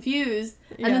get confused.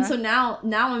 And then so now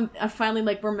I finally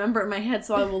like remember it in my head,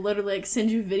 so I will literally like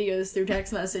send you videos through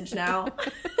text message now.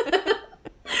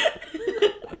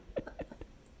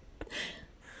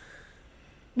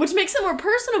 Which makes it more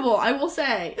personable, I will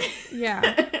say.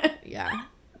 Yeah.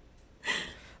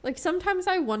 Like, sometimes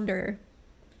I wonder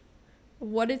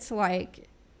what it's like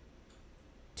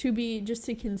to be just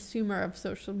a consumer of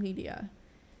social media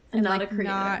and not like,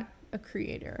 not a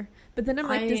creator. But then I'm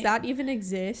like, does that even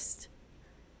exist?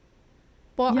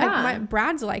 Well,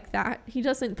 Brad's like that. He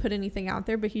doesn't put anything out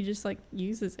there, but he just like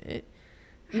uses it.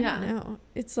 I don't know.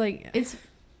 It's like,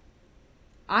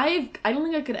 I don't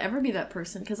think I could ever be that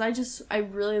person, because I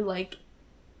really like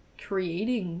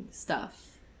creating stuff.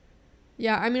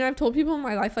 Yeah, I mean, I've told people in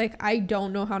my life, like, I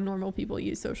don't know how normal people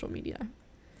use social media.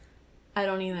 I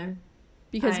don't either.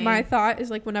 Because my thought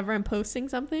is, like, whenever I'm posting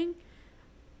something,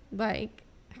 like,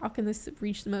 how can this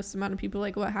reach the most amount of people?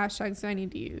 Like, what hashtags do I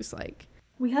need to use? Like,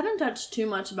 we haven't touched too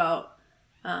much about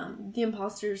the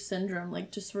imposter syndrome,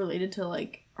 like, just related to,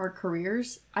 like, our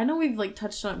careers. I know we've, like,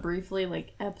 touched on it briefly,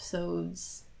 like,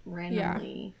 episodes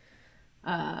randomly,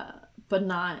 but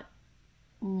not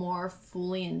more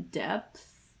fully in depth.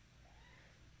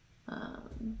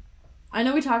 I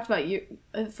know we talked about you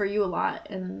for you a lot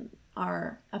in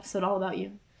our episode all about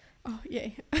you. Oh,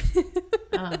 yay.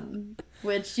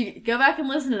 Which you go back and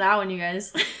listen to that one, you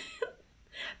guys.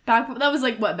 That was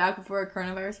like what, back before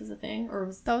coronavirus was a thing, or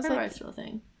was coronavirus still a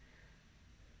thing?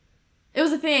 It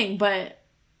was a thing, but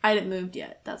I hadn't moved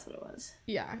yet. That's what it was.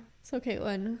 Yeah. So,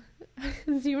 Caitlin,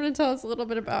 do you want to tell us a little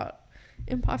bit about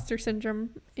imposter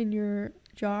syndrome in your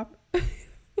job?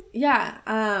 Yeah,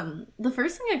 the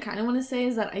first thing I kind of want to say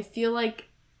is that I feel like,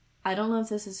 I don't know if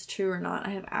this is true or not,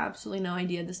 I have absolutely no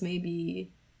idea, this may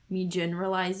be me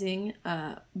generalizing,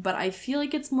 but I feel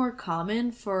like it's more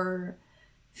common for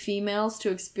females to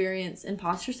experience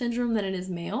imposter syndrome than it is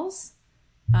males.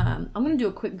 I'm going to do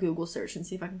a quick Google search and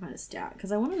see if I can find a stat,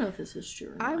 because I want to know if this is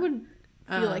true or not. I would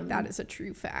feel like that is a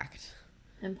true fact.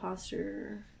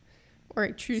 Imposter... Or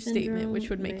a true statement, which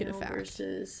would make it a fact.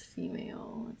 Versus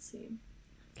female, let's see.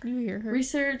 Can you hear her?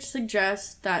 Research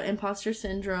suggests that imposter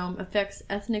syndrome affects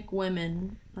ethnic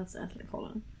women. That's ethnic, hold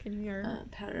on. Can you hear her?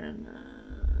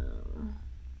 Pattern.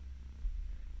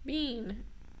 Bean.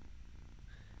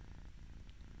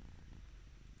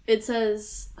 It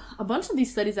says, a bunch of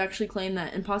these studies actually claim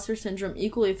that imposter syndrome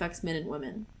equally affects men and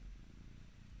women.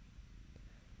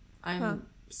 I'm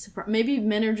surprised. Maybe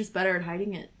men are just better at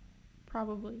hiding it.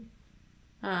 Probably.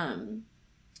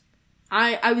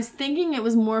 I was thinking it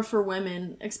was more for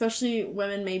women, especially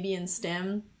women maybe in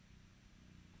STEM,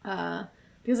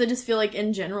 because I just feel like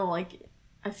in general, like,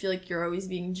 I feel like you're always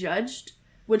being judged,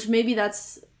 which maybe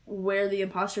that's where the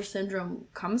imposter syndrome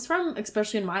comes from,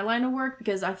 especially in my line of work,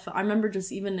 because I remember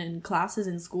just even in classes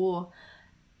in school,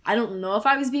 I don't know if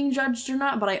I was being judged or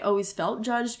not, but I always felt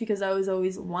judged because I was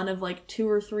always one of like 2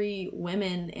 or 3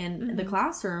 women in the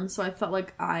classroom, so I felt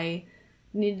like I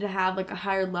needed to have like a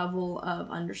higher level of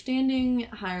understanding,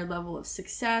 higher level of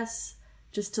success,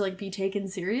 just to like be taken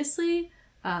seriously.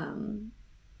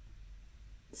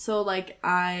 So like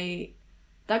that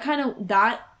kind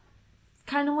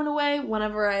kind of went away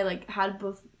whenever I like had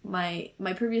both my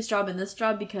previous job and this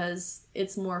job, because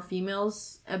it's more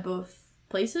females at both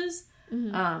places.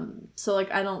 So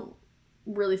like I don't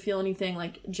really feel anything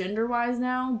like gender wise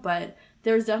now, but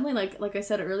there's definitely like I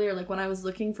said earlier, like when I was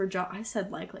looking for I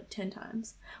said like 10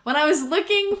 times when I was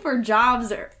looking for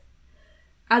jobs, or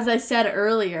as I said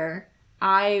earlier,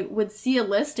 I would see a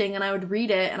listing and I would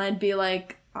read it and I'd be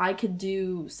like, I could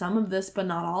do some of this but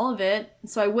not all of it,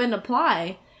 so I wouldn't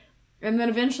apply. And then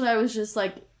eventually I was just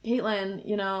like, Caitlin,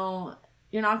 you know,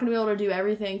 you're not going to be able to do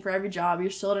everything for every job. You're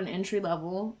still at an entry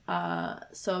level.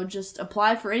 So just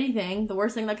apply for anything. The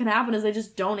worst thing that can happen is they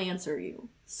just don't answer you.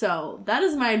 So that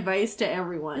is my advice to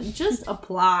everyone. Just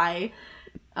apply.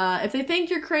 If they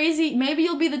think you're crazy, maybe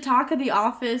you'll be the talk of the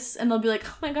office and they'll be like,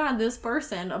 oh my God, this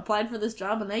person applied for this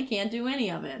job and they can't do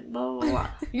any of it. Blah, blah, blah.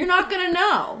 You're not going to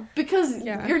know because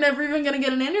you're never even going to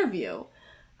get an interview.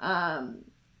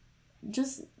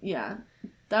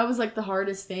 That was like the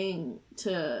hardest thing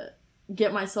to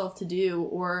get myself to do.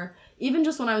 Or even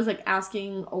just when I was like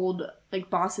asking old like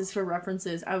bosses for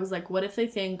references, I was like, what if they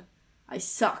think I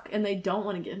suck and they don't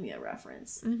want to give me a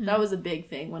reference? That was a big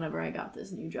thing whenever I got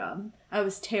this new job. I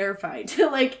was terrified to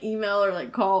like email or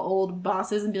like call old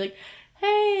bosses and be like,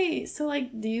 hey, so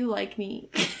like, do you like me?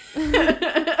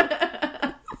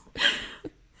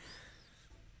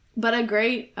 But a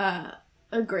great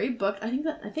book.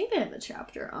 I think they have a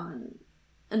chapter on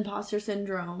imposter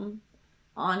syndrome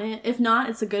on it. If not,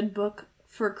 it's a good book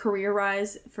for career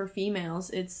rise for females.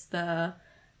 It's the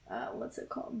what's it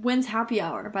called? When's Happy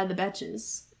Hour by the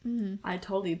Betches. I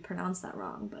totally pronounced that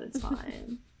wrong, but it's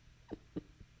fine.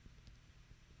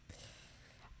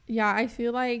 Yeah, I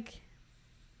feel like,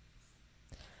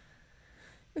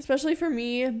 especially for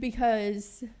me,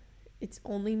 because it's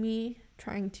only me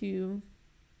trying to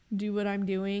do what I'm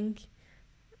doing,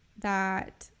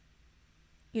 that,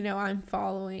 you know, I'm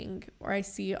following, or I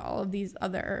see all of these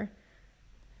other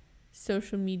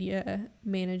social media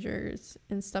managers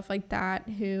and stuff like that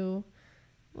who,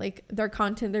 like, their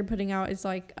content they're putting out is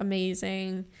like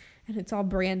amazing and it's all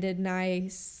branded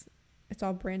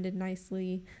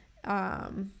nicely,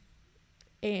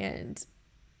 and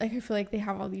like I feel like they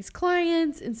have all these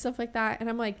clients and stuff like that, and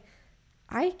I'm like,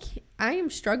 I am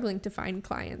struggling to find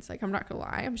clients. Like, I'm not gonna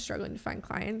lie, I'm struggling to find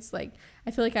clients. Like,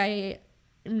 I feel like I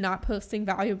am not posting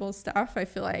valuable stuff. I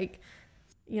feel like,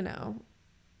 you know,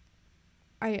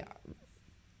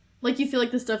 like, you feel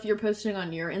like the stuff you're posting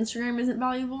on your Instagram isn't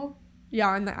valuable? Yeah,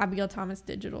 on the Abigail Thomas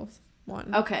Digital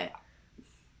one. Okay.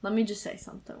 Let me just say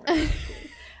something really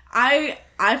quickly. I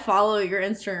follow your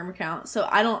Instagram account, so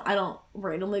I don't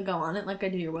randomly go on it like I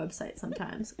do your website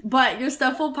sometimes. But your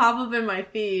stuff will pop up in my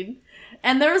feed.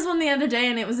 And there was one the other day,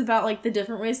 and it was about, like, the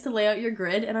different ways to lay out your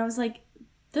grid, and I was like,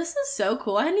 this is so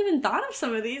cool. I hadn't even thought of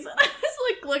some of these. And I was,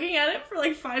 like, looking at it for,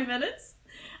 like, 5 minutes.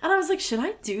 And I was like, should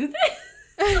I do this?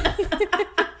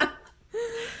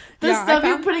 The stuff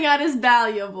you're putting out is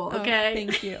valuable, okay?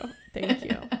 Thank you. Thank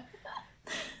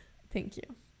you.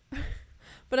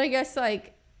 But I guess,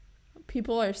 like,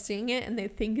 people are seeing it and they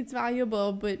think it's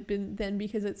valuable, but then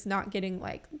because it's not getting,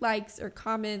 like, likes or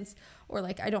comments, or,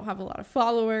 like, I don't have a lot of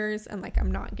followers and, like,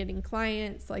 I'm not getting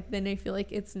clients, like, then they feel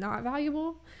like it's not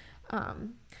valuable.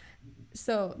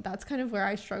 So that's kind of where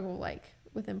I struggle, like,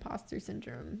 with imposter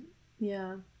syndrome.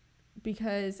 Yeah.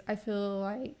 Because I feel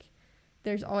like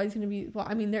there's always going to be, well,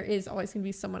 I mean, there is always going to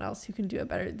be someone else who can do it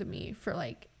better than me for,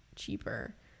 like,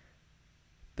 cheaper.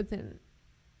 But then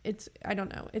I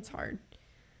don't know, it's hard.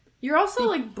 You're also,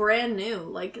 like, brand new.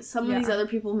 Like, some of these other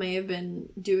people may have been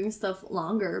doing stuff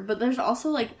longer, but there's also,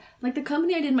 like the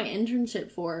company I did my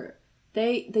internship for,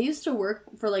 they used to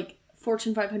work for, like,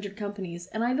 Fortune 500 companies,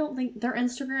 and I don't think their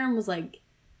Instagram was, like,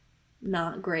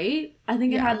 not great. I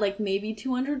think it had, like, maybe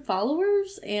 200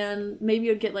 followers, and maybe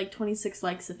you'd get, like, 26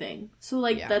 likes a thing. So,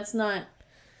 like, that's not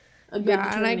a good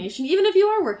determination, even if you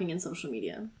are working in social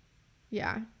media.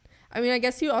 Yeah. I mean, I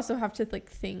guess you also have to, like,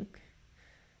 think.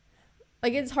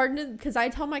 Like, it's hard to, because I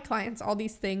tell my clients all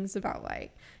these things about,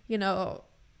 like, you know,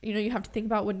 you have to think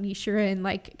about what niche you're in,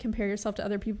 like, compare yourself to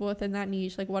other people within that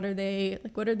niche. Like, what are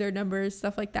their numbers,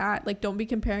 stuff like that. Like, don't be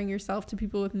comparing yourself to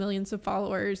people with millions of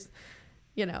followers,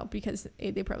 you know, because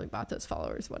they probably bought those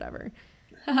followers, whatever.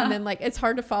 And then, like, it's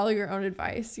hard to follow your own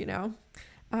advice, you know.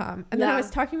 And then I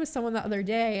was talking with someone the other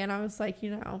day, and I was like,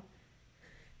 you know,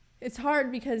 it's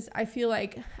hard because I feel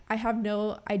like I have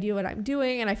no idea what I'm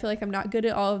doing, and I feel like I'm not good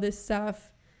at all of this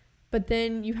stuff. But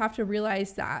then you have to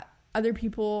realize that other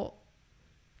people,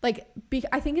 like,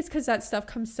 I think it's because that stuff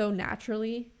comes so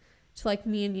naturally to, like,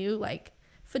 me and you. Like,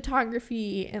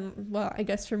 photography and, well, I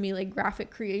guess for me, like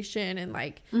graphic creation and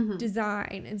like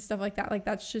design and stuff like that. Like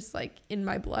that's just like in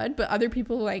my blood. But other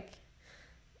people, like,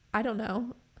 I don't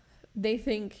know, they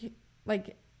think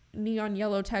like neon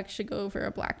yellow text should go over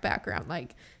a black background,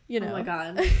 like, you know. Oh my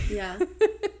god. Yeah.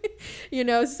 You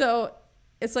know, so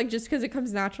it's like just because it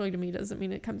comes naturally to me doesn't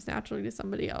mean it comes naturally to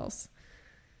somebody else.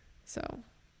 So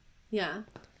yeah,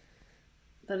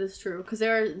 that is true, because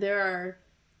there are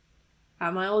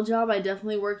at my old job, I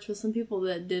definitely worked with some people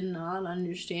that did not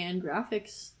understand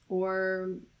graphics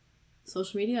or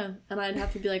social media, and I'd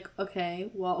have to be like, okay,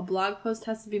 well, a blog post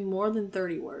has to be more than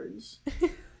 30 words.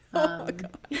 Oh my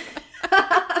god.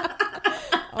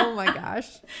 Oh my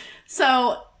gosh.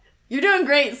 So you're doing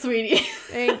great, sweetie.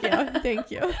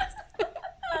 Thank you.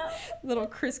 Little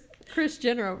Chris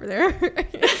Jenner over there.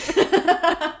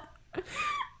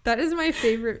 That is my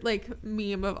favorite like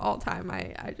meme of all time.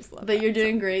 I just love that. But you're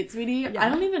doing great, sweetie. Yeah. I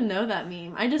don't even know that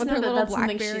meme. I just know that that's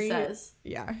something she says.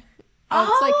 Yeah. Oh,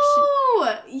 it's like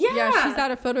yeah, she's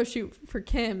at a photo shoot for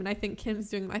Kim, and I think Kim's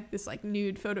doing like this like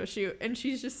nude photo shoot, and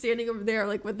she's just standing over there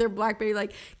like with their BlackBerry,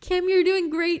 like, Kim, you're doing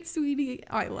great, sweetie.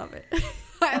 Oh, I love it.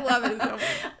 I love it so much.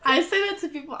 I say that to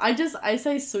people. I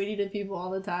say sweetie to people all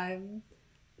the time.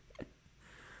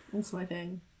 That's my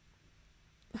thing.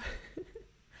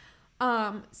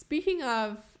 Speaking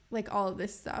of like all of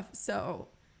this stuff, so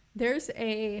there's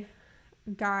a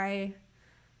guy,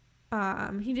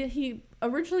 he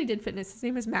originally did fitness. His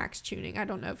name is Max Tuning. I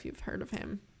don't know if you've heard of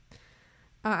him.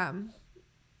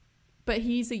 But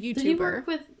he's a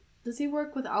YouTuber. Does he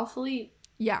work with Alphalete?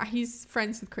 Yeah, he's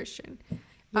friends with Christian.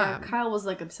 Yeah, Kyle was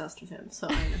like obsessed with him, so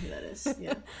I know who that is.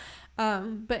 Yeah.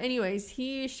 But anyways,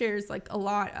 he shares like a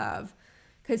lot of,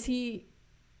 because okay,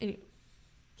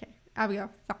 Abigail,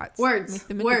 thoughts. Words.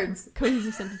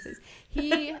 Cohesive sentences.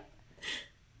 He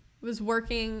was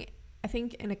working, I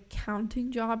think, an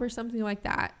accounting job or something like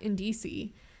that in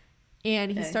DC,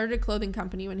 and he started a clothing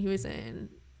company when he was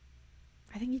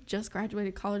I think he just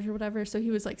graduated college or whatever. So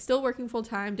he was like still working full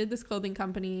time, did this clothing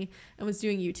company, and was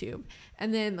doing YouTube.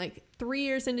 And then like 3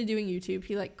 years into doing YouTube,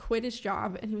 he like quit his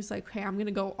job and he was like, hey, I'm going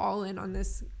to go all in on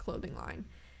this clothing line.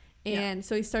 And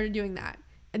so he started doing that.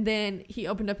 And then he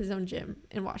opened up his own gym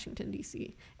in Washington,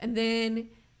 D.C. And then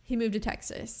he moved to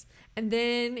Texas. And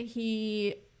then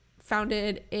he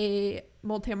founded a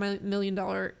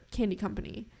multi-million-dollar candy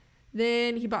company.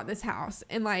 Then he bought this house.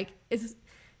 And like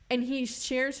and he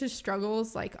shares his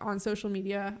struggles like on social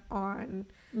media, on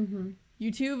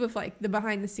YouTube, of like the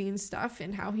behind the scenes stuff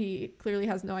and how he clearly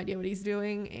has no idea what he's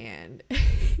doing. And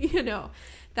you know,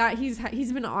 that he's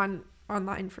been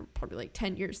online for probably like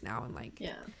 10 years now, and like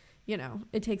you know,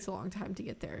 it takes a long time to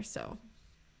get there. So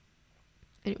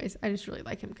anyways, I just really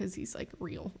like him because he's like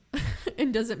real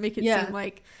and doesn't make it seem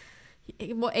like,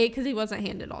 well, because he wasn't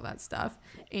handed all that stuff,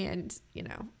 and you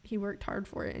know, he worked hard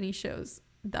for it, and he shows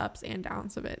the ups and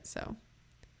downs of it. So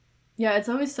yeah, it's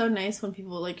always so nice when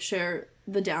people like share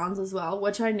the downs as well,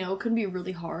 which I know can be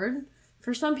really hard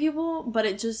for some people, but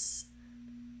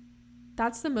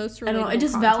that's the most relatable. I don't know,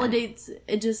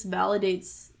 it just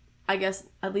validates I guess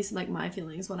at least like my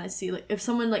feelings when I see like if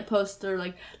someone like posts, or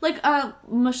like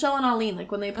Michelle and Aline,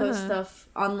 like when they post stuff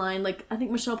online, like I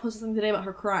think Michelle posted something today about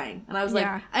her crying, and I was like,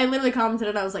 I literally commented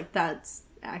and I was like, that's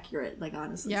accurate, like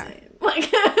honestly saying.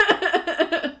 Like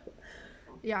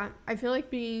yeah, I feel like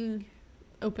being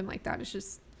open like that is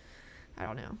just, I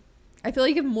don't know. I feel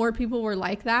like if more people were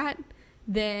like that,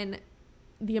 then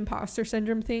the imposter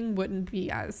syndrome thing wouldn't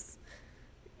be as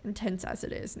intense as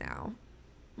it is now.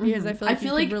 Because I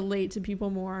feel like you can relate to people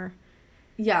more.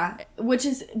 Yeah, which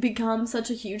has become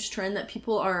such a huge trend that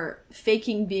people are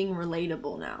faking being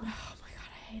relatable now. Oh my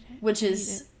god, I hate it. Which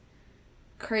is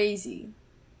crazy.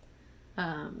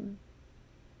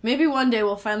 Maybe one day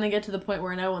we'll finally get to the point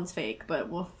where no one's fake, but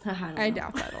I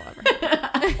doubt that'll ever.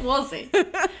 We'll see.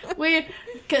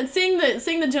 Seeing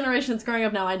the generations growing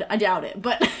up now, I doubt it,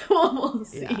 but we'll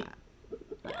see.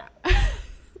 Yeah.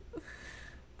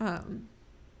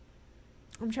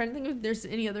 I'm trying to think if there's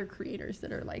any other creators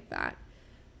that are like that.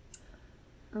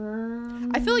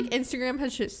 I feel like Instagram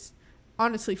has just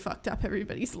honestly fucked up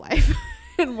everybody's life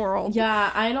and world. Yeah,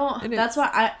 I don't. That's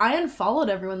why I unfollowed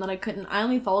everyone that I couldn't. I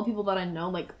only follow people that I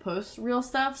know like post real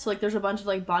stuff. So like, there's a bunch of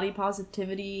like body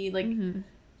positivity like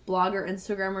blogger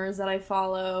Instagrammers that I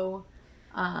follow.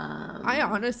 I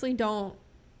honestly don't.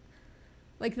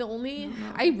 Like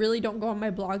I really don't go on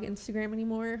my blog Instagram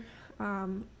anymore.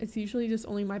 It's usually just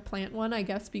only my plant one, I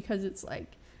guess, because it's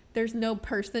like there's no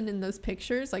person in those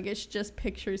pictures. Like it's just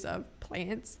pictures of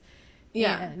plants.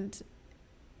 Yeah. And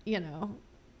you know,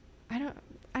 I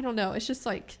don't know. It's just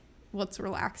like what's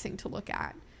relaxing to look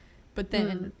at. But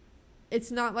then it's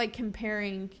not like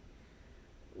comparing,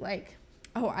 like,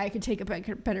 oh, I could take a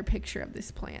better picture of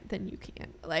this plant than you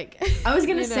can. Like, I was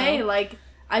gonna say, like,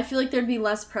 I feel like there'd be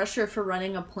less pressure for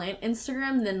running a plant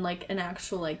Instagram than, like, an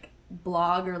actual, like,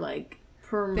 blog or, like,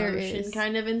 promotion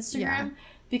kind of Instagram. Yeah.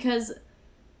 Because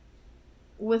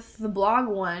with the blog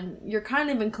one, you're kind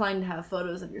of inclined to have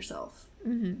photos of yourself.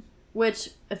 Mm-hmm. Which,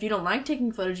 if you don't like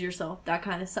taking photos of yourself, that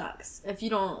kind of sucks. If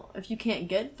you can't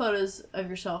get photos of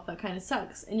yourself, that kind of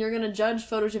sucks. And you're gonna judge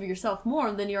photos of yourself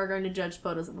more than you are going to judge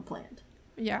photos of a plant.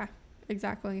 Yeah,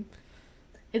 exactly.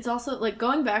 It's also, like,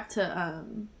 going back to,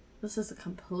 this is a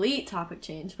complete topic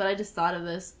change, but I just thought of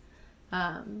this.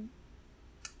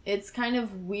 It's kind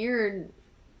of weird.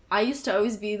 I used to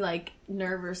always be, like,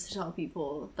 nervous to tell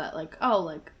people that, like, oh,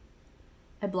 like,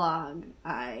 I blog,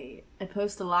 I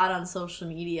post a lot on social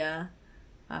media,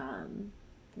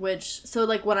 so,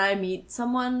 like, when I meet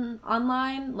someone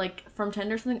online, like, from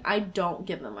Tinder or something, I don't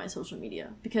give them my social media,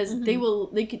 because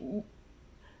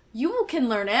you can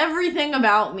learn everything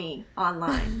about me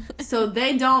online, so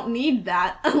they don't need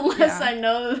that unless I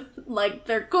know, like,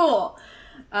 they're cool.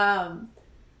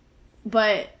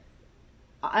 But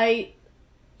I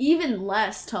even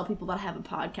less tell people that I have a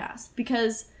podcast,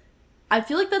 because I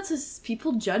feel like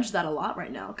people judge that a lot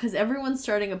right now, because everyone's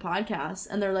starting a podcast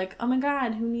and they're like, oh my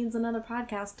god, who needs another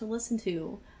podcast to listen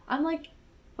to? I'm like,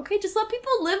 okay, just let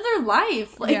people live their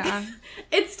life. Like,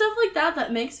 it's stuff like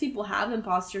that makes people have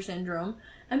imposter syndrome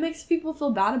and makes people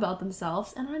feel bad about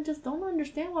themselves, and I just don't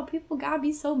understand why people gotta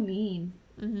be so mean.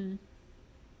 Mm-hmm.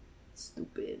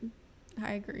 Stupid.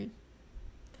 I agree.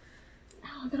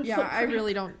 Oh,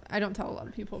 I don't tell a lot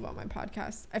of people about my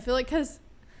podcast. I feel like because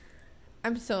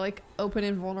I'm so, like, open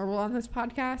and vulnerable on this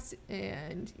podcast,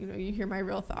 and, you know, you hear my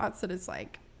real thoughts, that it's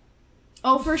like...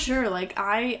 Oh, for sure. Like,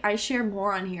 I share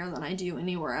more on here than I do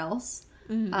anywhere else.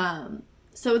 Mm-hmm.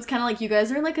 So it's kind of like you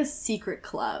guys are in, like, a secret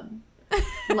club.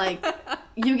 Like,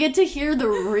 you get to hear the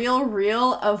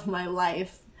real of my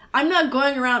life. I'm not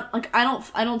going around, like, I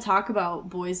don't talk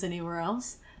about boys anywhere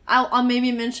else. I'll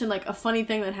maybe mention, like, a funny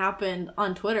thing that happened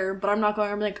on Twitter, but I'm not going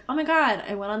around like, oh my god,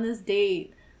 I went on this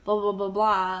date, blah, blah, blah,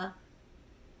 blah.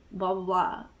 Blah, blah,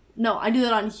 blah. No, I do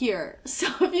that on here. So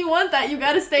if you want that, you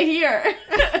gotta stay here.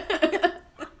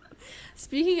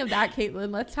 Speaking of that,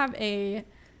 Caitlin, let's have a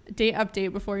date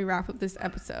update before we wrap up this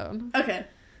episode. Okay.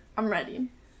 I'm ready.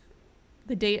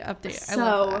 The date update. So, I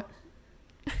love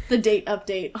that. The date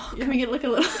update. Oh, can we get, like, a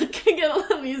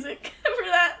little music for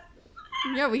that?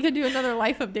 Yeah, we could do another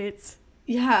life updates.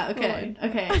 Yeah, okay.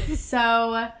 Okay.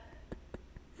 So...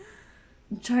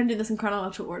 I'm trying to do this in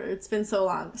chronological order. It's been so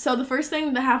long. So the first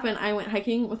thing that happened, I went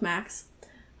hiking with Max.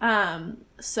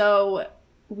 So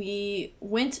we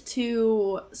went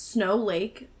to Snow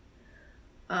Lake.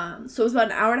 So it was about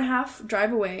an hour and a half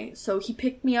drive away. So he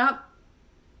picked me up,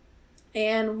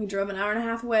 and we drove an hour and a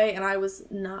half away, and I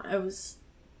was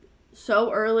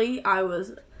so early. I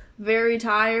was very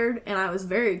tired, and I was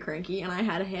very cranky, and I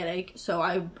had a headache. So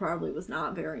I probably was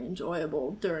not very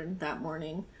enjoyable during that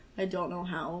morning. I don't know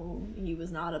how he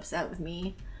was not upset with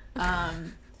me.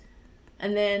 And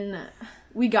then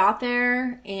we got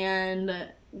there and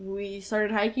we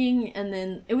started hiking, and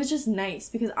then it was just nice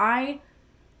because I'm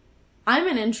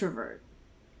an introvert.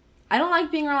 I don't like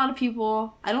being around a lot of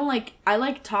people. I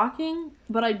like talking,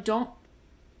 but I don't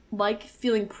like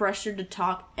feeling pressured to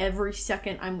talk every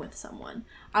second I'm with someone.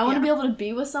 I want to be able to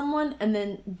be with someone and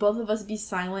then both of us be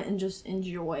silent and just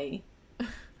enjoy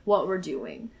what we're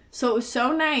doing. So it was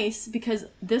so nice because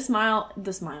this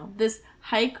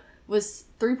hike was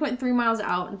 3.3 miles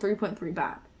out and 3.3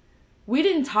 back. We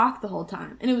didn't talk the whole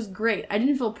time, and it was great. I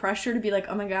didn't feel pressure to be like,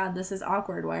 oh my god, this is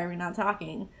awkward. Why are we not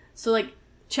talking? So, like,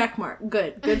 check mark.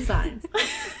 Good sign.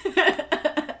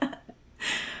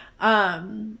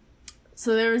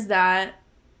 So there was that.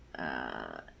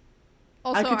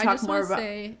 Also, I just want to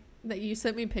say that you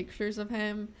sent me pictures of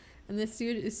him, and this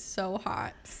dude is so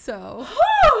hot. So,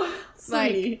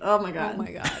 like, oh my god.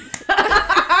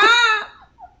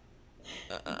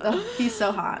 Oh, he's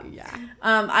so hot. Yeah.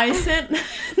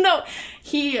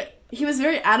 He was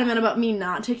very adamant about me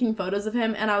not taking photos of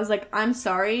him, and I was like, I'm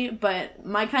sorry, but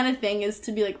my kind of thing is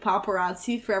to be like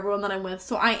paparazzi for everyone that I'm with,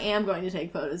 so I am going to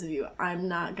take photos of you. I'm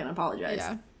not gonna apologize.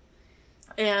 Yeah.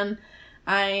 And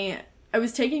I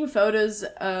was taking photos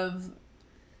of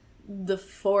the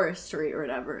forestry or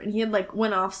whatever, and he had like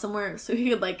went off somewhere so he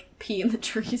could like pee in the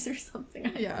trees or something.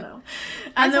 I don't know.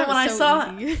 And then when I saw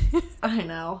I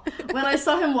know. When I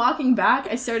saw him walking back,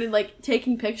 I started like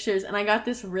taking pictures, and I got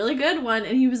this really good one,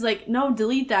 and he was like, no,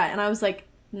 delete that. And I was like,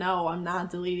 no, I'm not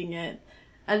deleting it.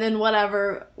 And then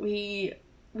whatever, we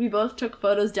both took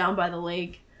photos down by the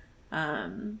lake.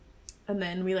 And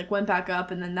then we, like, went back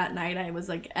up, and then that night I was,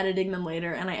 like, editing them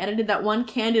later, and I edited that one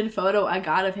candid photo I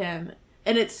got of him,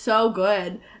 and it's so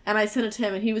good. And I sent it to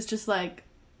him, and he was just like,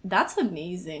 that's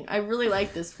amazing. I really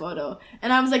like this photo.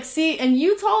 And I was like, see, and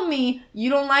you told me you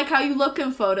don't like how you look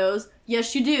in photos.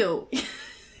 Yes, you do.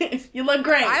 You look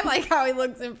great. I like how he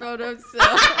looks in photos, so.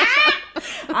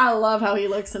 I love how he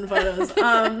looks in photos.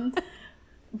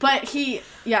 But he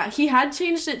had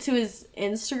changed it to his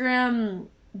Instagram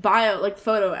bio, like,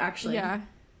 photo, actually. Yeah.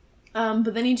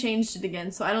 But then he changed it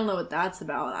again, so I don't know what that's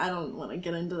about. I don't want to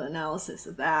get into the analysis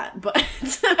of that, but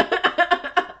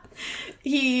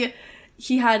he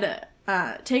had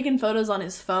taken photos on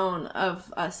his phone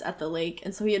of us at the lake,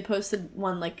 and so he had posted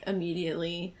one, like,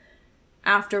 immediately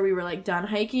after we were, like, done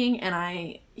hiking,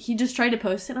 and he just tried to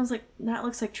post it, and I was like, that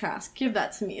looks like trash, give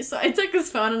that to me. So I took his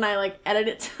phone and I, like,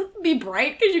 edited it to be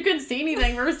bright, because you couldn't see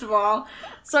anything, first of all.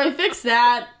 So I fixed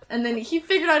that, and then he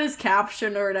figured out his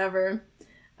caption or whatever.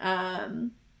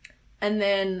 And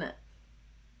then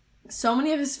so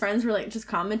many of his friends were, like, just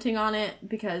commenting on it,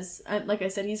 because, like I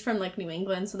said, he's from, like, New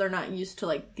England, so they're not used to,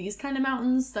 like, these kind of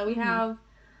mountains that we have.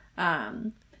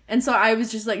 And so I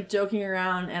was just, like, joking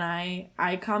around, and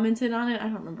I commented on it. I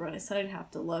don't remember what I said. I'd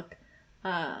have to look.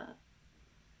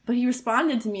 But he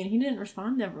responded to me, and he didn't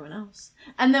respond to everyone else.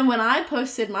 And then when I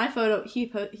posted my photo,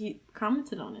 he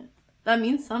commented on it. That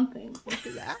means something. Look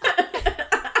at that.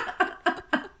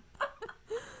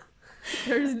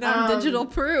 There's now digital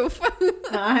proof.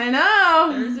 I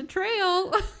know. There's a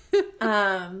trail.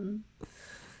 I'm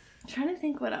trying to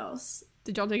think what else.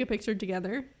 Did y'all take a picture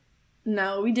together?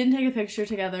 No, we didn't take a picture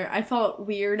together. I felt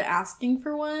weird asking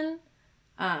for one.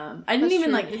 I didn't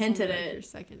even, like, hint at it. Your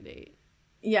second date.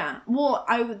 Yeah. Well,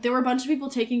 there were a bunch of people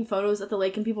taking photos at the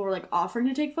lake, and people were, like, offering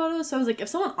to take photos. So I was like, if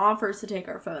someone offers to take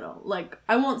our photo, like,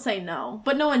 I won't say no.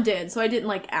 But no one did, so I didn't,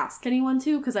 like, ask anyone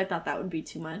to, because I thought that would be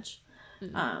too much.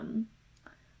 Mm-hmm.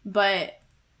 But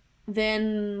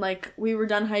then, like, we were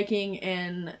done hiking,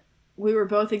 and we were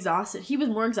both exhausted. He was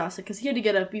more exhausted, because he had to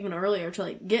get up even earlier to,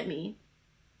 like, get me.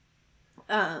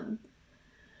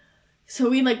 So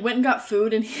we, like, went and got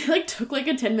food, and he, like, took, like,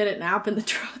 a 10-minute nap in the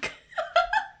truck.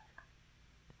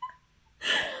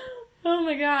 Oh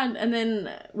my god. And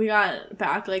then we got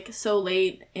back, like, so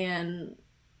late, and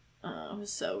I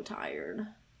was so tired.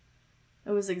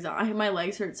 It was exhausting. My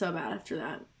legs hurt so bad after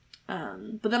that.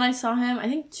 But then I saw him, I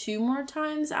think, 2 more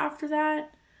times after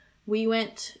that. We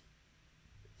went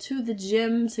to the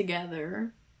gym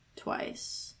together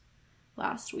twice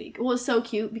last week. It was so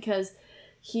cute, because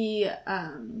he,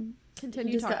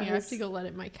 Continue talking. I have to go let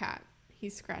in my cat.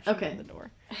 He's scratching on the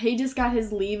door. He just got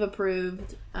his leave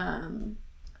approved,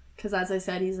 because, as I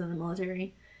said, he's in the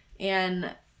military.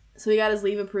 And so he got his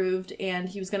leave approved, and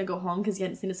he was going to go home because he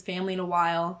hadn't seen his family in a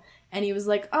while. And he was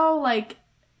like, oh, like,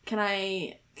 can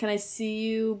I see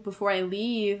you before I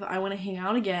leave? I want to hang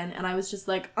out again. And I was just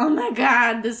like, oh my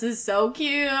god, this is so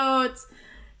cute.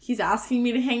 He's asking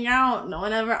me to hang out. No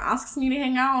one ever asks me to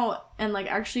hang out and, like,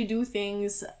 actually do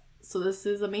things. So this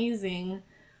is amazing.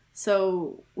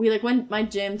 So we, like, went my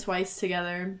gym twice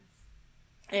together,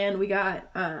 and we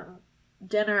got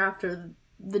dinner after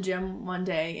the gym one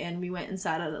day, and we went and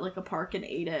sat at, like, a park and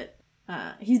ate it.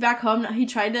 He's back home now. He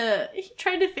tried to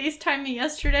FaceTime me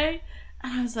yesterday,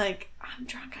 and I was like, I'm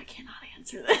drunk, I cannot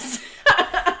answer this.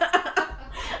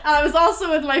 I was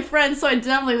also with my friend, so I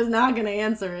definitely was not gonna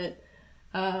answer it.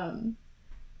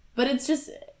 But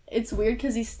it's weird,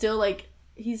 because he's still, like,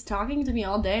 he's talking to me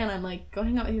all day, and I'm like, go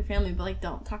hang out with your family, but, like,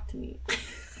 don't talk to me.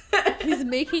 He's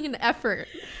making an effort.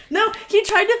 No, he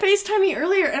tried to FaceTime me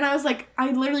earlier, and I was like,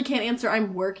 I literally can't answer,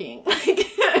 I'm working.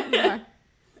 Like, yeah.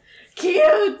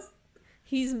 Cute!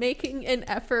 He's making an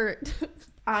effort.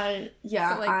 So,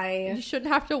 like, you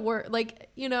shouldn't have to work, like,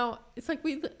 you know, it's like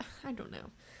I don't know.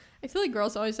 I feel like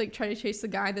girls always, like, try to chase the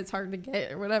guy that's hard to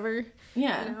get or whatever.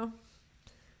 Yeah. You know?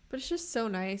 But it's just so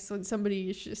nice when somebody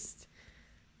is just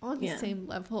on the same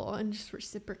level and just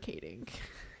reciprocating.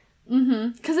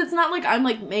 Mm-hmm. Because it's not like I'm,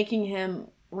 like, making him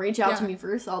reach out to me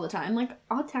first all the time. Like,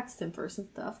 I'll text him first and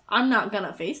stuff. I'm not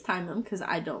gonna FaceTime him, because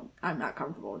I'm not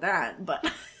comfortable with that. But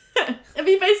if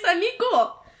he FaceTime me,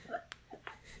 cool.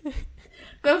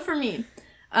 Good for me.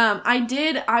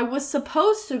 I was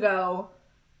supposed to go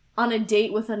on a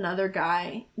date with another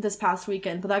guy this past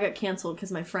weekend, but that got canceled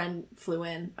because my friend flew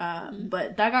in.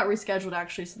 But that got rescheduled,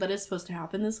 actually, so that is supposed to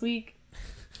happen this week.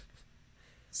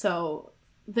 So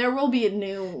there will be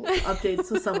new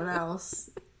updates with someone else.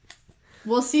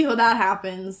 We'll see how that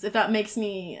happens. If that makes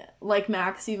me like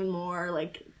Max even more,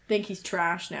 like, think he's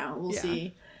trash now. We'll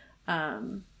see.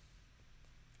 But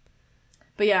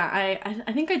yeah,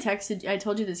 I think I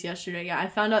told you this yesterday. Yeah, I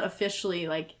found out officially,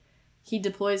 like, he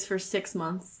deploys for 6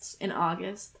 months in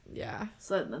August. Yeah.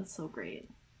 So that's so great.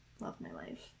 Love my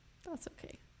life. That's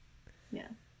okay. Yeah.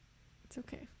 It's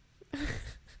okay.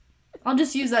 I'll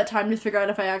just use that time to figure out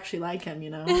if I actually like him, you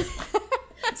know?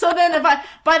 So then if I,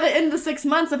 by the end of the 6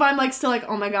 months, if I'm like still like,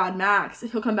 oh my god, Max,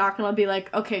 he'll come back and I'll be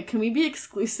like, okay, can we be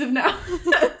exclusive now?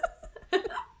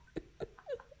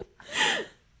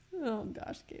 Oh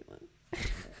gosh, Caitlin.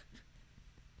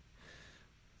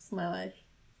 It's my life.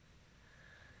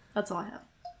 That's all I have.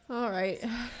 All right.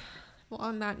 Well,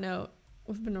 on that note,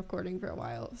 we've been recording for a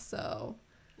while, so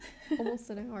almost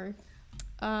an hour. Look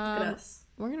at us.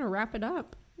 We're going to wrap it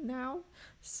up now.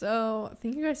 So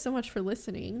thank you guys so much for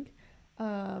listening.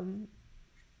 You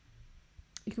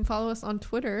can follow us on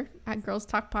Twitter at Girls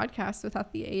Talk Podcast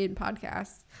without the A in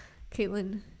podcast.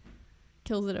 Caitlin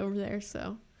kills it over there,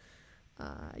 so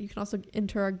you can also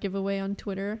enter our giveaway on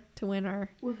Twitter to win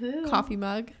our coffee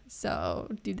mug. So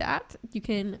do that. You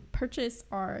can purchase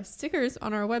our stickers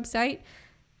on our website,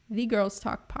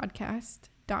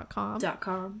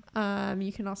 thegirlstalkpodcast.com.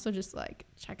 You can also just like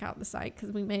check out the site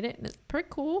because we made it and it's pretty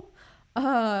cool.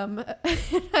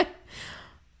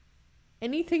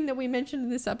 Anything that we mentioned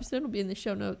in this episode will be in the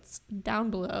show notes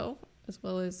down below, as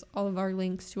well as all of our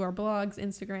links to our blogs,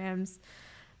 Instagrams,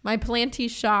 my planty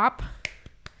shop.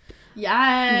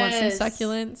 Yes. You want some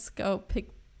succulents? Go pick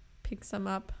some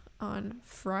up on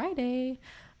Friday.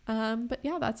 But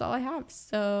yeah, that's all I have.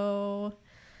 So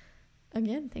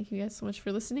again, thank you guys so much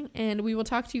for listening, and we will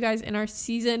talk to you guys in our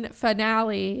season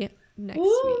finale next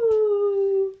week.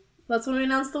 That's when we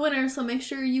announce the winner, so make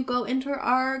sure you go enter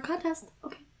our contest.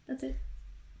 Okay, that's it.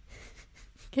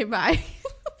 Okay, bye.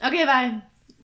 Okay, bye.